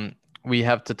 We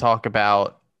have to talk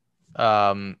about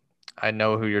I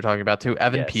know who you're talking about too.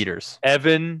 Evan Peters.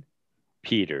 Evan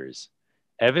Peters.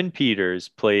 Evan Peters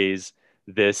plays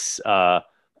this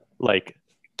like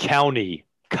county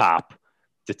cop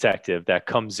detective that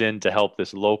comes in to help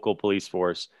this local police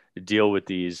force deal with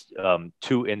these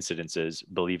 2 incidences,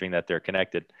 believing that they're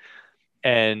connected.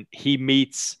 And he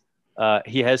meets,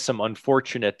 he has some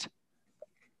unfortunate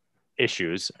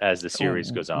issues as the series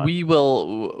goes on.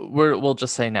 We'll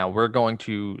just say now we're going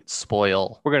to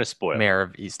spoil. We're going to spoil Mayor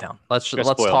of Easttown. Let's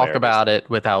talk about it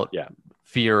without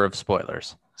fear of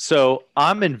spoilers. So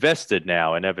I'm invested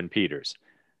now in Evan Peters.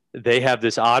 They have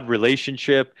this odd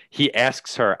relationship. He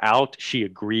asks her out. She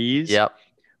agrees. Yep.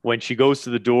 When she goes to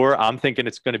the door, I'm thinking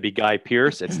it's going to be Guy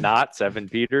Pearce. It's not. It's Evan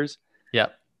Peters.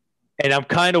 Yep. And I'm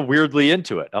kind of weirdly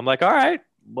into it. I'm like, all right,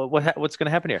 what's going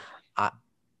to happen here?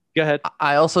 Go ahead.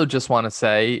 I also just want to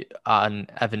say on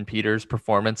Evan Peters'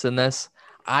 performance in this,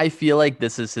 I feel like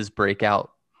this is his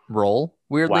breakout role,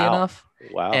 weirdly enough.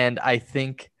 Wow. And I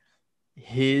think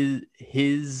his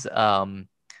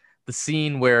the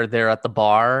scene where they're at the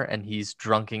bar and he's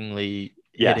drunkenly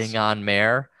hitting on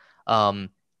Mayor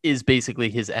is basically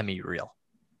his Emmy reel.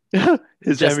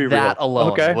 His just Emmy that reel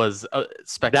alone was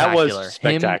spectacular. That was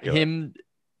spectacular.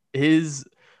 His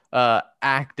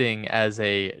acting as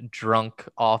a drunk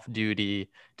off-duty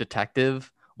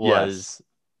detective was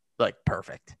like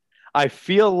perfect. I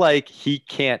feel like he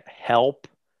can't help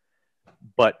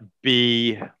but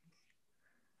be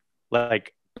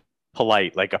like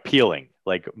polite, like appealing,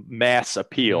 like mass Hmm.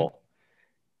 appeal,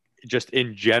 just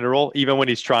in general, even when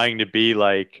he's trying to be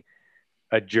like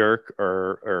a jerk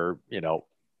or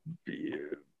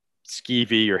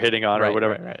skeevy or hitting on her or Right,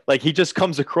 whatever. right, right. Like he just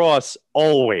comes across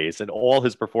always in all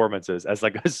his performances as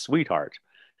like a sweetheart.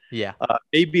 Yeah.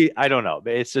 Maybe I don't know.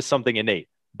 It's just something innate,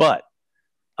 but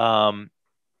um,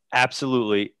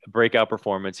 absolutely breakout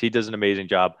performance. He does an amazing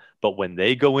job. But when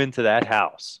they go into that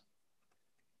house,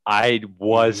 I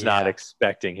was not Yeah.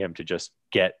 expecting him to just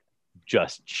get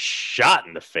just shot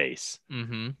in the face.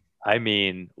 Mm-hmm. I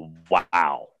mean,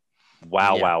 wow,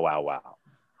 wow, Yeah. wow, wow, wow.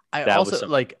 I That was also something.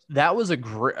 like that was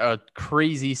a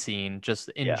crazy scene just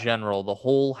in Yeah. general. The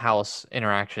whole house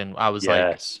interaction, I was like,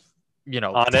 Yes. On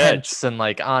edge. tense and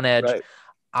like on edge. Right.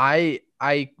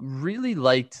 I really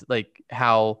liked like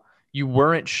how you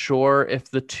weren't sure if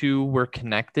the two were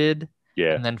connected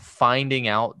Yeah. and then finding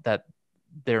out that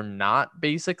they're not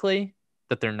basically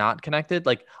that they're not connected.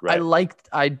 Like Right.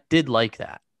 I did like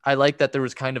that. I like that there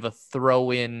was kind of a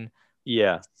throw in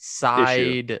Yeah. Issue.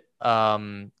 side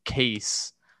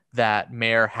case that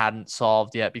Mayor hadn't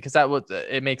solved yet because that would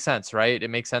it makes sense, right? It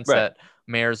makes sense Right. that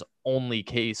Mayor's only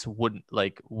case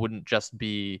wouldn't just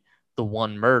be the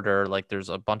one murder, like there's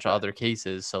a bunch of Right. other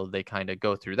cases, so they kind of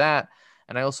go through that.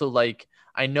 And I also like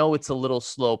I know it's a little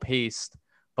slow paced,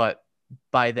 but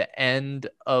by the end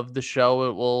of the show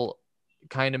it will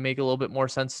kind of make a little bit more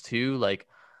sense too, like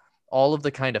all of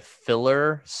the kind of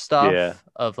filler Yeah. stuff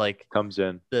of like Comes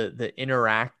in. the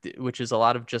interact, which is a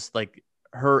lot of just like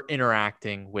her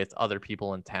interacting with other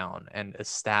people in town and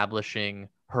establishing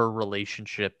her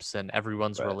relationships and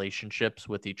everyone's Right. relationships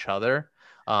with each other.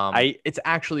 I It's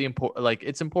actually important. Like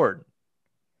it's important.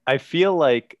 I feel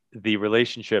like the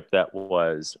relationship that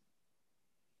was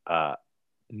uh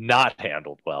not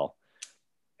handled well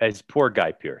is poor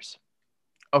Guy Pierce.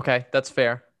 Okay, that's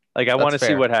fair. Like I want That's to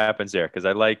see fair. what happens there because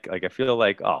I feel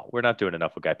like oh we're not doing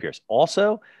enough with Guy Pierce.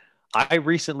 Also, I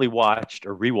recently watched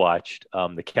or rewatched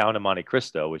The Count of Monte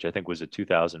Cristo, which I think was a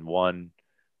 2001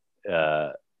 uh,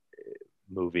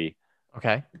 movie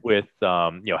Okay. with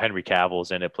Henry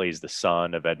Cavill's in it, plays the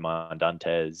son of Edmond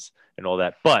Dantes and all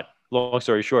that. But long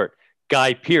story short,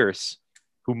 Guy Pierce,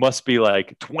 who must be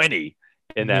like 20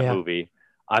 in that Yeah. movie,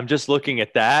 I'm just looking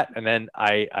at that, and then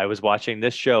I was watching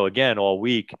this show again all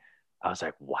week. I was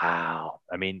like, wow.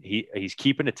 I mean, he's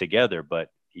keeping it together, but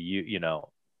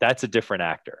that's a different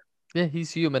actor. Yeah,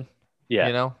 he's human. Yeah,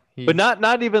 but He's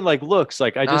not even like looks.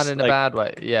 Like I not just in a like bad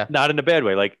way. Yeah. not in a bad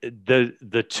way. Like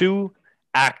the two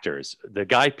actors, the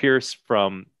Guy Pierce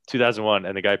from 2001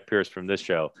 and the Guy Pierce from this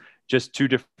show, just two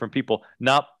different people.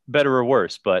 Not better or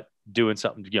worse, but doing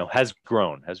something. Has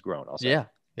grown. Has grown. I'll say. Yeah.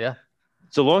 Yeah.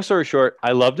 So long story short,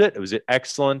 I loved it. It was an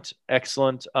excellent,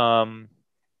 excellent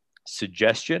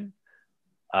suggestion.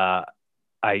 Uh,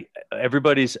 I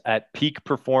everybody's at peak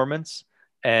performance,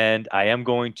 and I am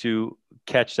going to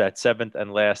catch that seventh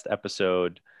and last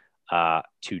episode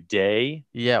today.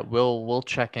 Yeah, we'll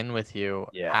check in with you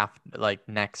Yeah, after like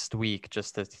next week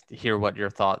just to hear what your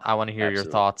thought. I want to hear your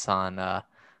absolutely. thoughts on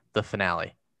the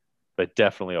finale. But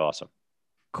definitely awesome.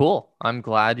 Cool. I'm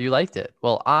glad you liked it.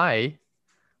 Well, I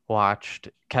watched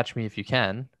Catch Me If You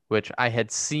Can, which I had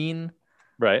seen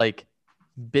Right. like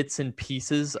bits and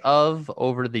pieces of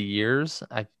over the years.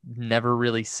 I never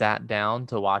really sat down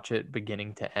to watch it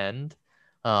beginning to end.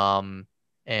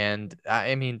 And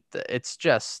I mean, it's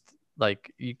just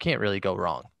like you can't really go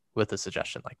wrong with a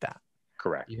suggestion like that.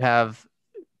 Correct. You have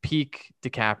peak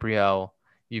DiCaprio.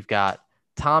 You've got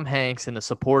Tom Hanks in a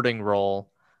supporting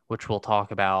role, which we'll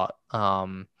talk about.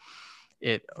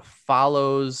 It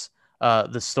follows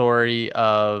the story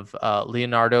of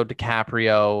Leonardo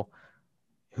DiCaprio,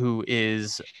 who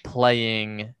is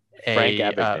playing Frank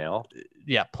a Abagnale.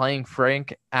 playing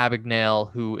Frank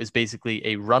Abagnale, who is basically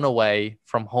a runaway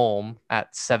from home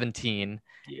at 17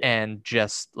 Yeah. and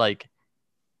just like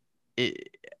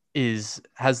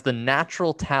has the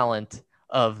natural talent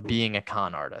of being a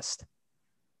con artist.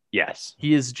 Yes.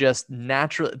 He is just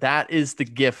natural. That is the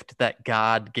gift that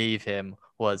God gave him,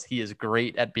 was he is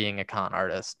great at being a con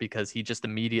artist because he just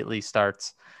immediately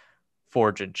starts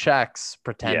forging checks, Yeah.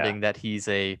 pretending that he's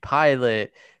a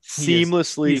pilot.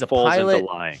 Seamlessly He's a falls into pilot,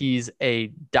 line. he's a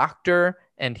doctor,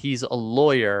 and he's a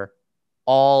lawyer,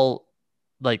 all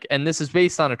like, and this is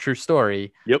based on a true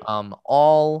story. Yep.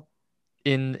 All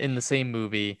in the same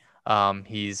movie.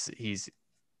 He's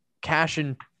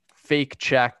cashing fake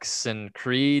checks and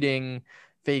creating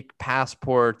fake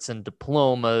passports and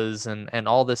diplomas and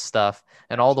all this stuff.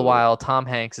 And all the Absolutely. while, Tom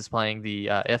Hanks is playing the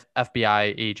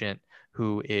FBI agent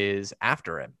who is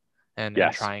after him and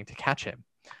Yes. trying to catch him.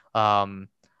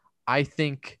 I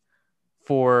think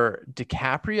for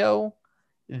DiCaprio,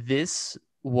 this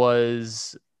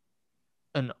was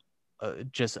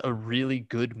just a really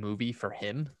good movie for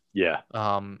him. Yeah.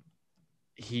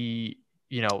 He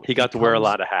got to wear a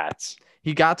lot of hats.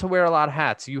 He got to wear a lot of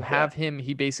hats. You have him.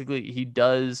 He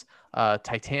does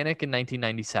Titanic in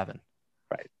 1997.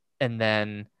 Right. And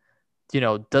then,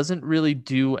 doesn't really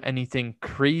do anything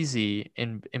crazy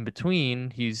in between.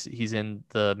 He's in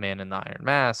The Man in the Iron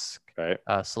Mask, right.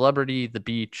 Celebrity, The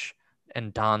Beach,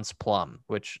 and Don's Plum,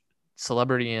 which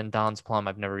Celebrity and Don's Plum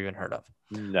I've never even heard of.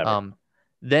 Never.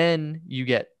 Then you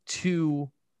get 2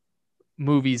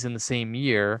 movies in the same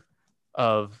year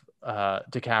of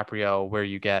DiCaprio, where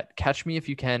you get Catch Me If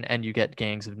You Can and you get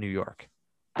Gangs of New York,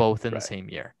 both in the same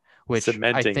year, which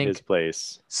I think his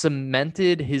place.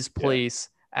 cemented his place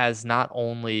as not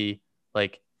only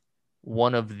like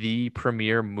one of the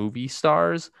premier movie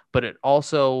stars, but it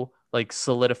also like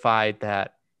solidified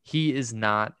that he is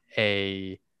not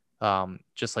a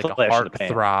just like Flash a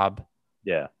heartthrob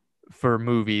for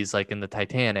movies like in the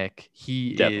Titanic.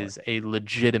 He is a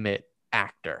legitimate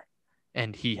actor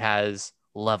and he has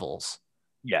levels.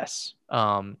 Yes.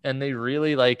 And they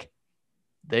really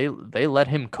they let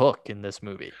him cook in this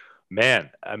movie. Man,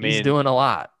 I mean, he's doing a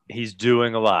lot.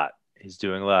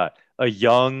 A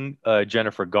young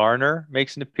Jennifer Garner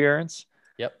makes an appearance.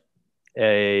 Yep.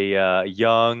 A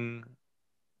young,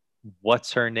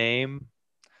 what's her name?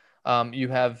 You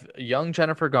have young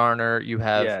Jennifer Garner. You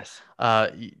have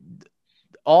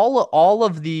all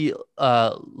of the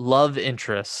love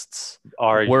interests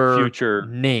were future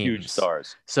names. Huge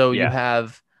stars. So you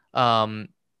have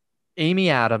Amy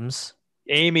Adams.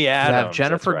 You have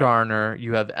Jennifer Garner.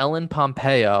 You have Ellen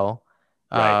Pompeo,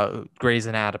 Grey's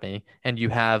Anatomy, and you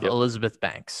have Elizabeth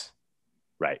Banks.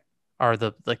 Right. Are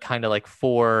the kind of like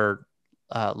 4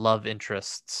 love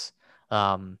interests.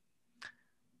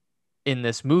 In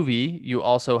this movie, you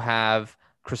also have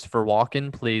Christopher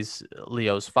Walken plays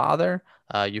Leo's father.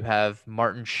 You have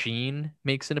Martin Sheen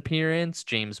makes an appearance.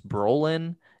 James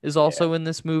Brolin is also in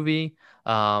this movie.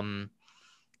 And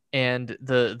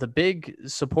the big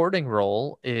supporting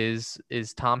role is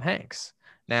Tom Hanks.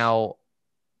 Now,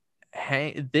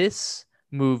 this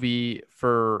movie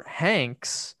for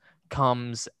Hanks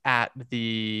comes at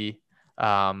the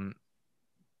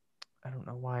I don't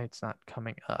know why it's not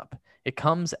coming up. It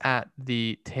comes at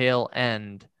the tail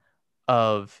end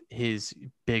of his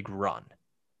big run.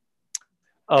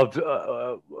 Of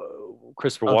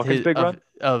Christopher Walken's big run?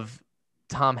 Of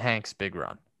Tom Hanks' big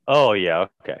run. Oh, yeah.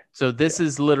 Okay. So this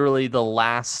is literally the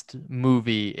last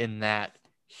movie in that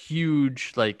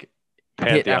huge, like,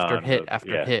 hit after hit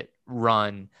after hit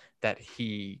run that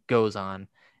he goes on.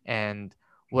 And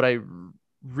what I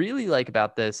really like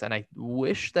about this, and I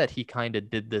wish that he kind of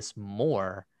did this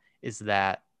more, is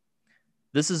that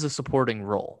this is a supporting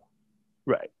role.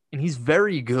 Right. And he's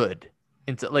very good.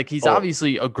 He's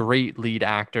obviously a great lead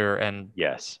actor and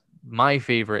my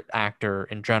favorite actor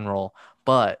in general,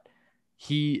 but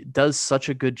he does such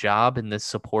a good job in this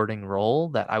supporting role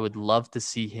that I would love to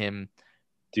see him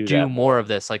do more of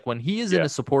this. Like when he is in a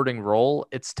supporting role,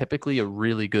 it's typically a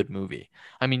really good movie.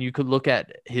 I mean, you could look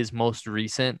at his most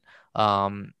recent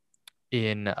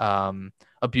in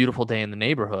A Beautiful Day in the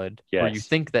Neighborhood, where you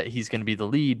think that he's going to be the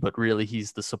lead, but really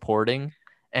he's the supporting.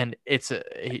 And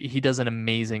he does an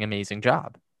amazing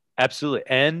job. Absolutely.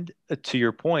 And to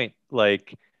your point,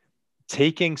 like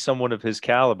taking someone of his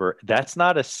caliber, that's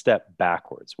not a step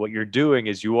backwards. What you're doing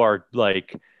is you are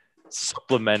like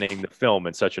supplementing the film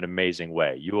in such an amazing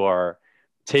way. You are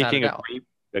taking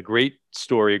a great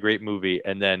story, a great movie,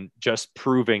 and then just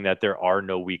proving that there are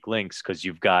no weak links because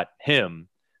you've got him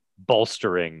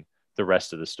bolstering the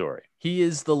rest of the story. He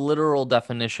is the literal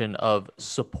definition of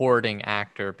supporting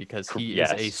actor because he is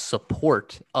a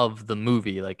support of the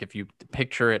movie. Like if you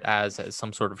picture it as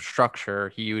some sort of structure,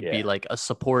 he would be like a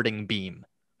supporting beam.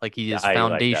 Like he is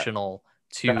foundational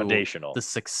to the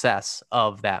success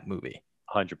of that movie.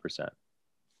 100%.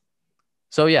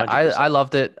 So yeah, 100%. I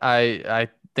loved it. I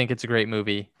think it's a great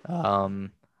movie.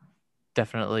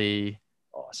 Definitely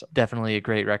awesome. Definitely a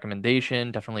great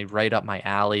recommendation. Definitely right up my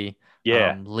alley.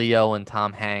 Yeah. Leo and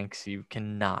Tom Hanks, you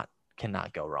cannot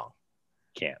go wrong.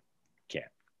 Can't.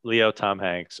 Leo, Tom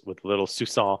Hanks with little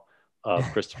Susan of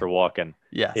Christopher Walken.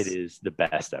 Yes. It is the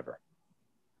best ever.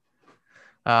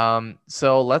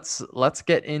 So let's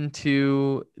get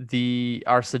into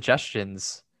our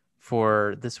suggestions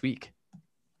for this week.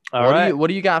 All right. What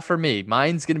do you got for me?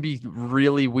 Mine's gonna be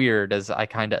really weird, as I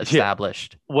kind of Yeah.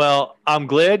 established. Well, I'm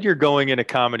glad you're going in a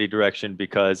comedy direction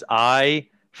because I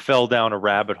fell down a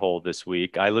rabbit hole this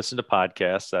week. I listen to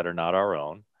podcasts that are not our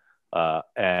own.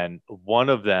 And one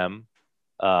of them,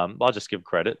 I'll just give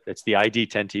credit. It's the ID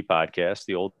 10T podcast,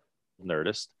 the old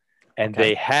Nerdist. And Okay.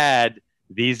 they had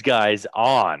these guys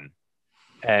on.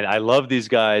 And I love these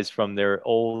guys from their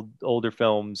older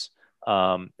films.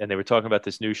 And they were talking about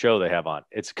this new show they have on.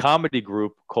 It's a comedy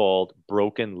group called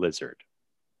Broken Lizard.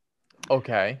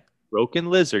 Okay. Broken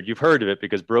Lizard, you've heard of it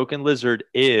because Broken Lizard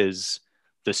is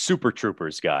the Super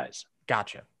Troopers guys.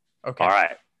 Gotcha. Okay. All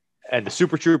right. And the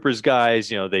Super Troopers guys,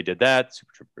 they did that.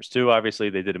 Super Troopers 2, obviously.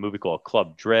 They did a movie called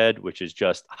Club Dread, which is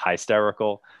just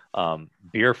hysterical.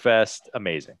 Beer Fest,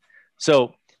 amazing.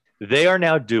 So they are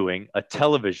now doing a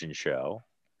television show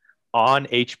on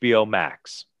HBO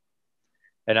Max.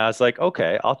 And I was like,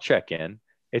 okay, I'll check in.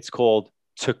 It's called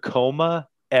Tacoma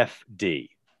FD,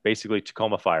 basically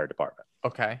Tacoma Fire Department.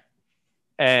 Okay.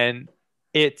 And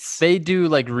they do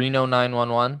like Reno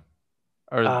 911.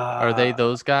 Are they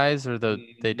those guys, or they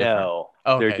different? No,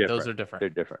 Oh, they're okay, different. those are different. They're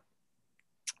different.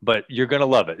 But you're gonna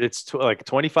love it. It's like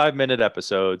 25-minute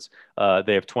episodes.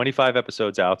 They have 25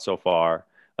 episodes out so far.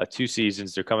 2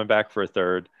 seasons. They're coming back for a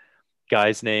third.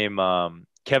 Guys named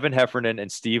Kevin Heffernan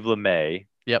and Steve LeMay.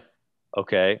 Yep.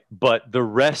 Okay, but the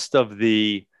rest of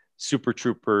the Super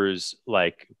Troopers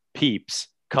like peeps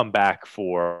come back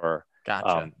for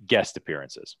guest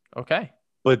appearances. Okay.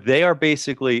 But they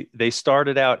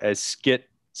started out as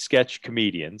sketch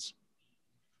comedians.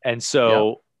 And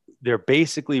so they're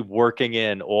basically working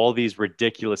in all these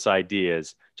ridiculous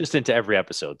ideas just into every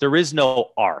episode. There is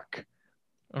no arc.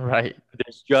 Right.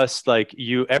 There's just like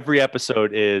every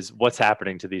episode is what's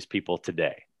happening to these people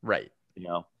today. Right.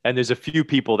 And there's a few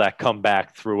people that come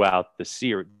back throughout the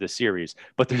series,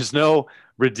 but there's no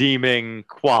redeeming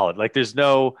quality. Like there's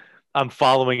no, I'm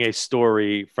following a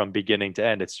story from beginning to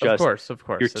end. It's just, of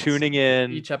course, you're tuning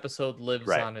in. Each episode lives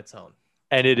on its own,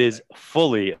 and it is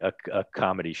fully a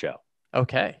comedy show.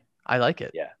 Okay, I like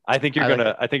it. Yeah, I think you're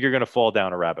gonna fall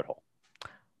down a rabbit hole.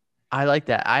 I like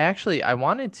that. I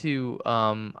wanted to.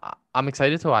 I'm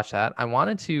excited to watch that.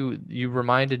 You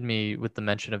reminded me with the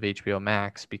mention of HBO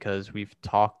Max because we've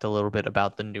talked a little bit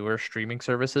about the newer streaming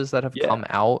services that have come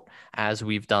out as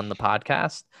we've done the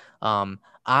podcast.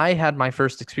 I had my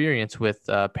first experience with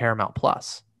Paramount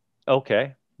Plus.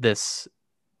 Okay. This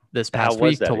past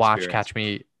week to watch Catch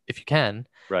Me If You Can.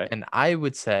 Right. And I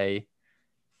would say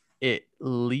it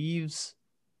leaves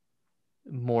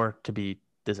more to be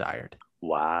desired.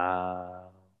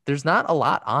 Wow. There's not a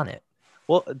lot on it.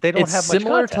 Well, they don't have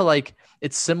much content.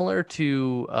 It's similar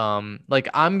to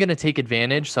I'm going to take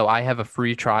advantage. So I have a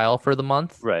free trial for the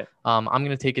month. Right. I'm going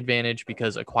to take advantage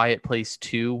because A Quiet Place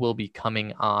 2 will be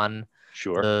coming on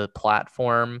the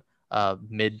platform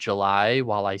mid-July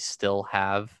while I still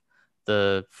have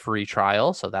the free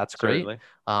trial. So that's great. Certainly.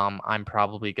 I'm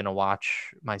probably going to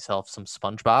watch myself some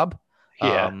SpongeBob.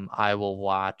 Yeah. I will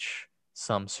watch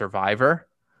some Survivor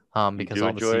because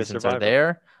all the seasons are Survivor.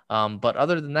 there. But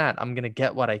other than that, I'm going to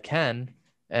get what I can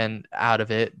and out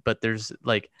of it. But there's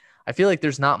I feel like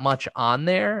there's not much on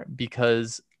there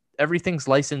because everything's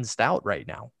licensed out right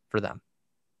now for them.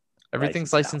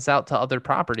 Everything's licensed out to other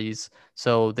properties.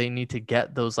 So they need to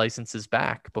get those licenses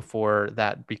back before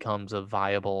that becomes a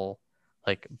viable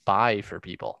buy for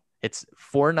people. It's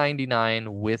 $4.99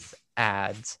 with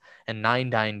ads and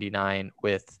 $9.99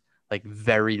 with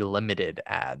very limited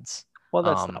ads. Well,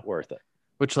 that's not worth it.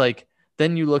 Which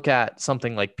then you look at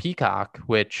something like Peacock,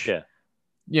 which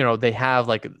they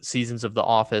have seasons of The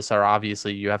Office are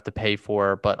obviously you have to pay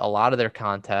for, but a lot of their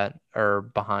content are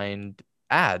behind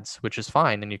ads, which is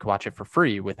fine, and you can watch it for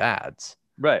free with ads.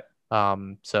 Right.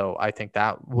 So I think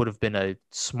that would have been a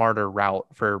smarter route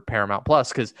for Paramount Plus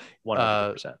because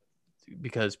 100%.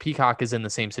 Because Peacock is in the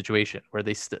same situation where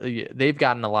they've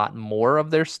gotten a lot more of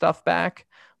their stuff back.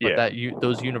 But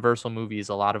those Universal movies,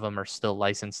 a lot of them are still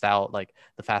licensed out, like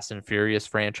the Fast and Furious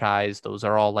franchise. Those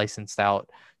are all licensed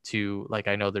out to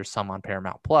I know there's some on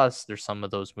Paramount Plus. There's some of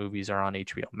those movies are on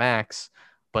HBO Max,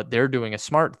 but they're doing a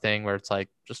smart thing where it's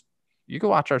just you can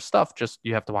watch our stuff. Just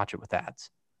you have to watch it with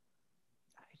ads.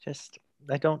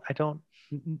 I don't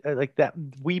like that.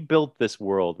 We built this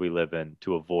world we live in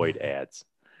to avoid ads.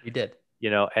 We did.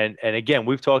 And again,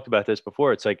 we've talked about this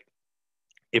before. It's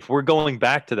if we're going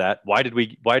back to that, why did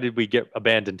we get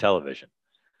abandoned television?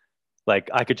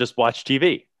 I could just watch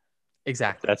TV.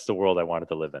 Exactly. That's the world I wanted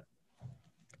to live in.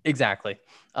 Exactly.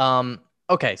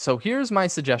 Okay, so here's my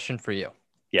suggestion for you.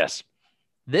 Yes.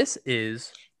 This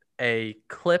is a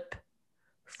clip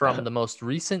from the most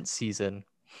recent season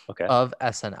Okay. of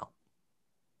SNL.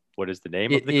 What is the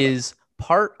name It of the is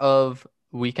part of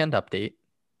Weekend Update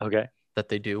Okay. that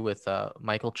they do with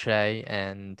Michael Che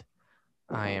and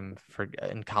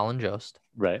and Colin Jost.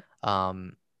 Right.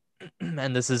 And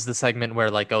this is the segment where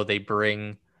like, they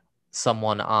bring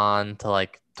someone on to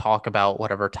like talk about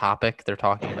whatever topic they're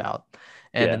talking about.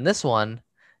 And Yeah. in this one,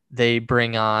 they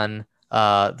bring on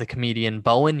the comedian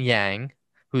Bowen Yang,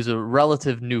 who's a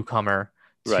relative newcomer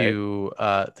to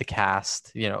the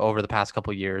cast, over the past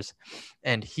couple years.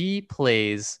 And he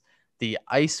plays the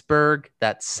iceberg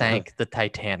that sank the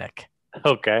Titanic.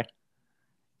 Okay.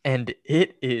 And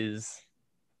it is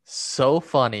so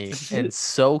funny and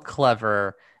so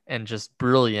clever and just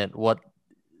brilliant what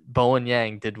Bowen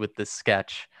Yang did with this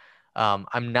sketch.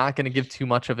 I'm not going to give too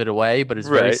much of it away, but it's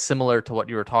very similar to what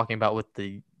you were talking about with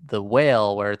the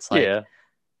whale, where it's like,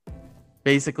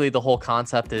 basically the whole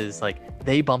concept is like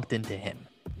they bumped into him.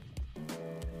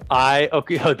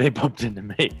 They bumped into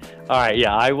me. All right,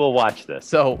 yeah, I will watch this.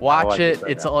 So watch it.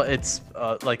 It's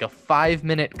like a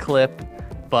 5-minute clip,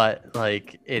 but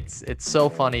like it's so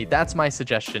funny. That's my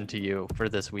suggestion to you for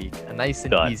this week. A nice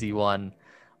and easy one.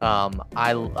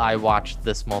 I watched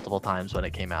this multiple times when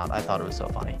it came out. I thought it was so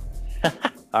funny.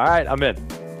 All right, I'm in.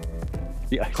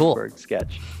 The iceberg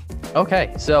sketch.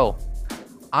 Okay, so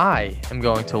I am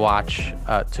going to watch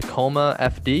Tacoma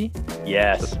FD.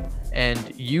 Yes.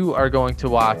 And you are going to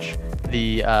watch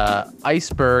the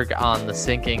iceberg on the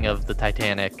sinking of the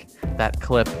Titanic, that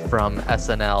clip from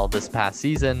SNL this past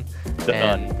season.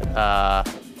 And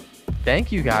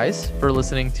thank you guys for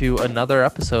listening to another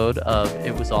episode of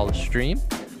It Was All a Stream.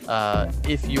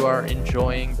 If you are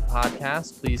enjoying the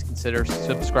podcast, please consider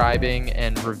subscribing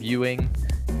and reviewing,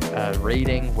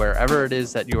 rating wherever it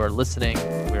is that you are listening.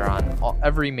 We're on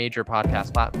every major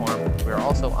podcast platform. We're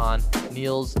also on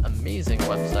Neil's amazing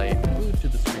website,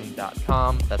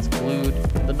 gluedtothescreen.com. That's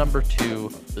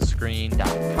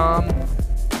glued2thescreen.com.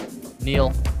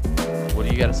 Neil, what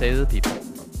do you got to say to the people?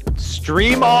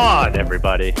 Stream on,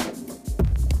 everybody.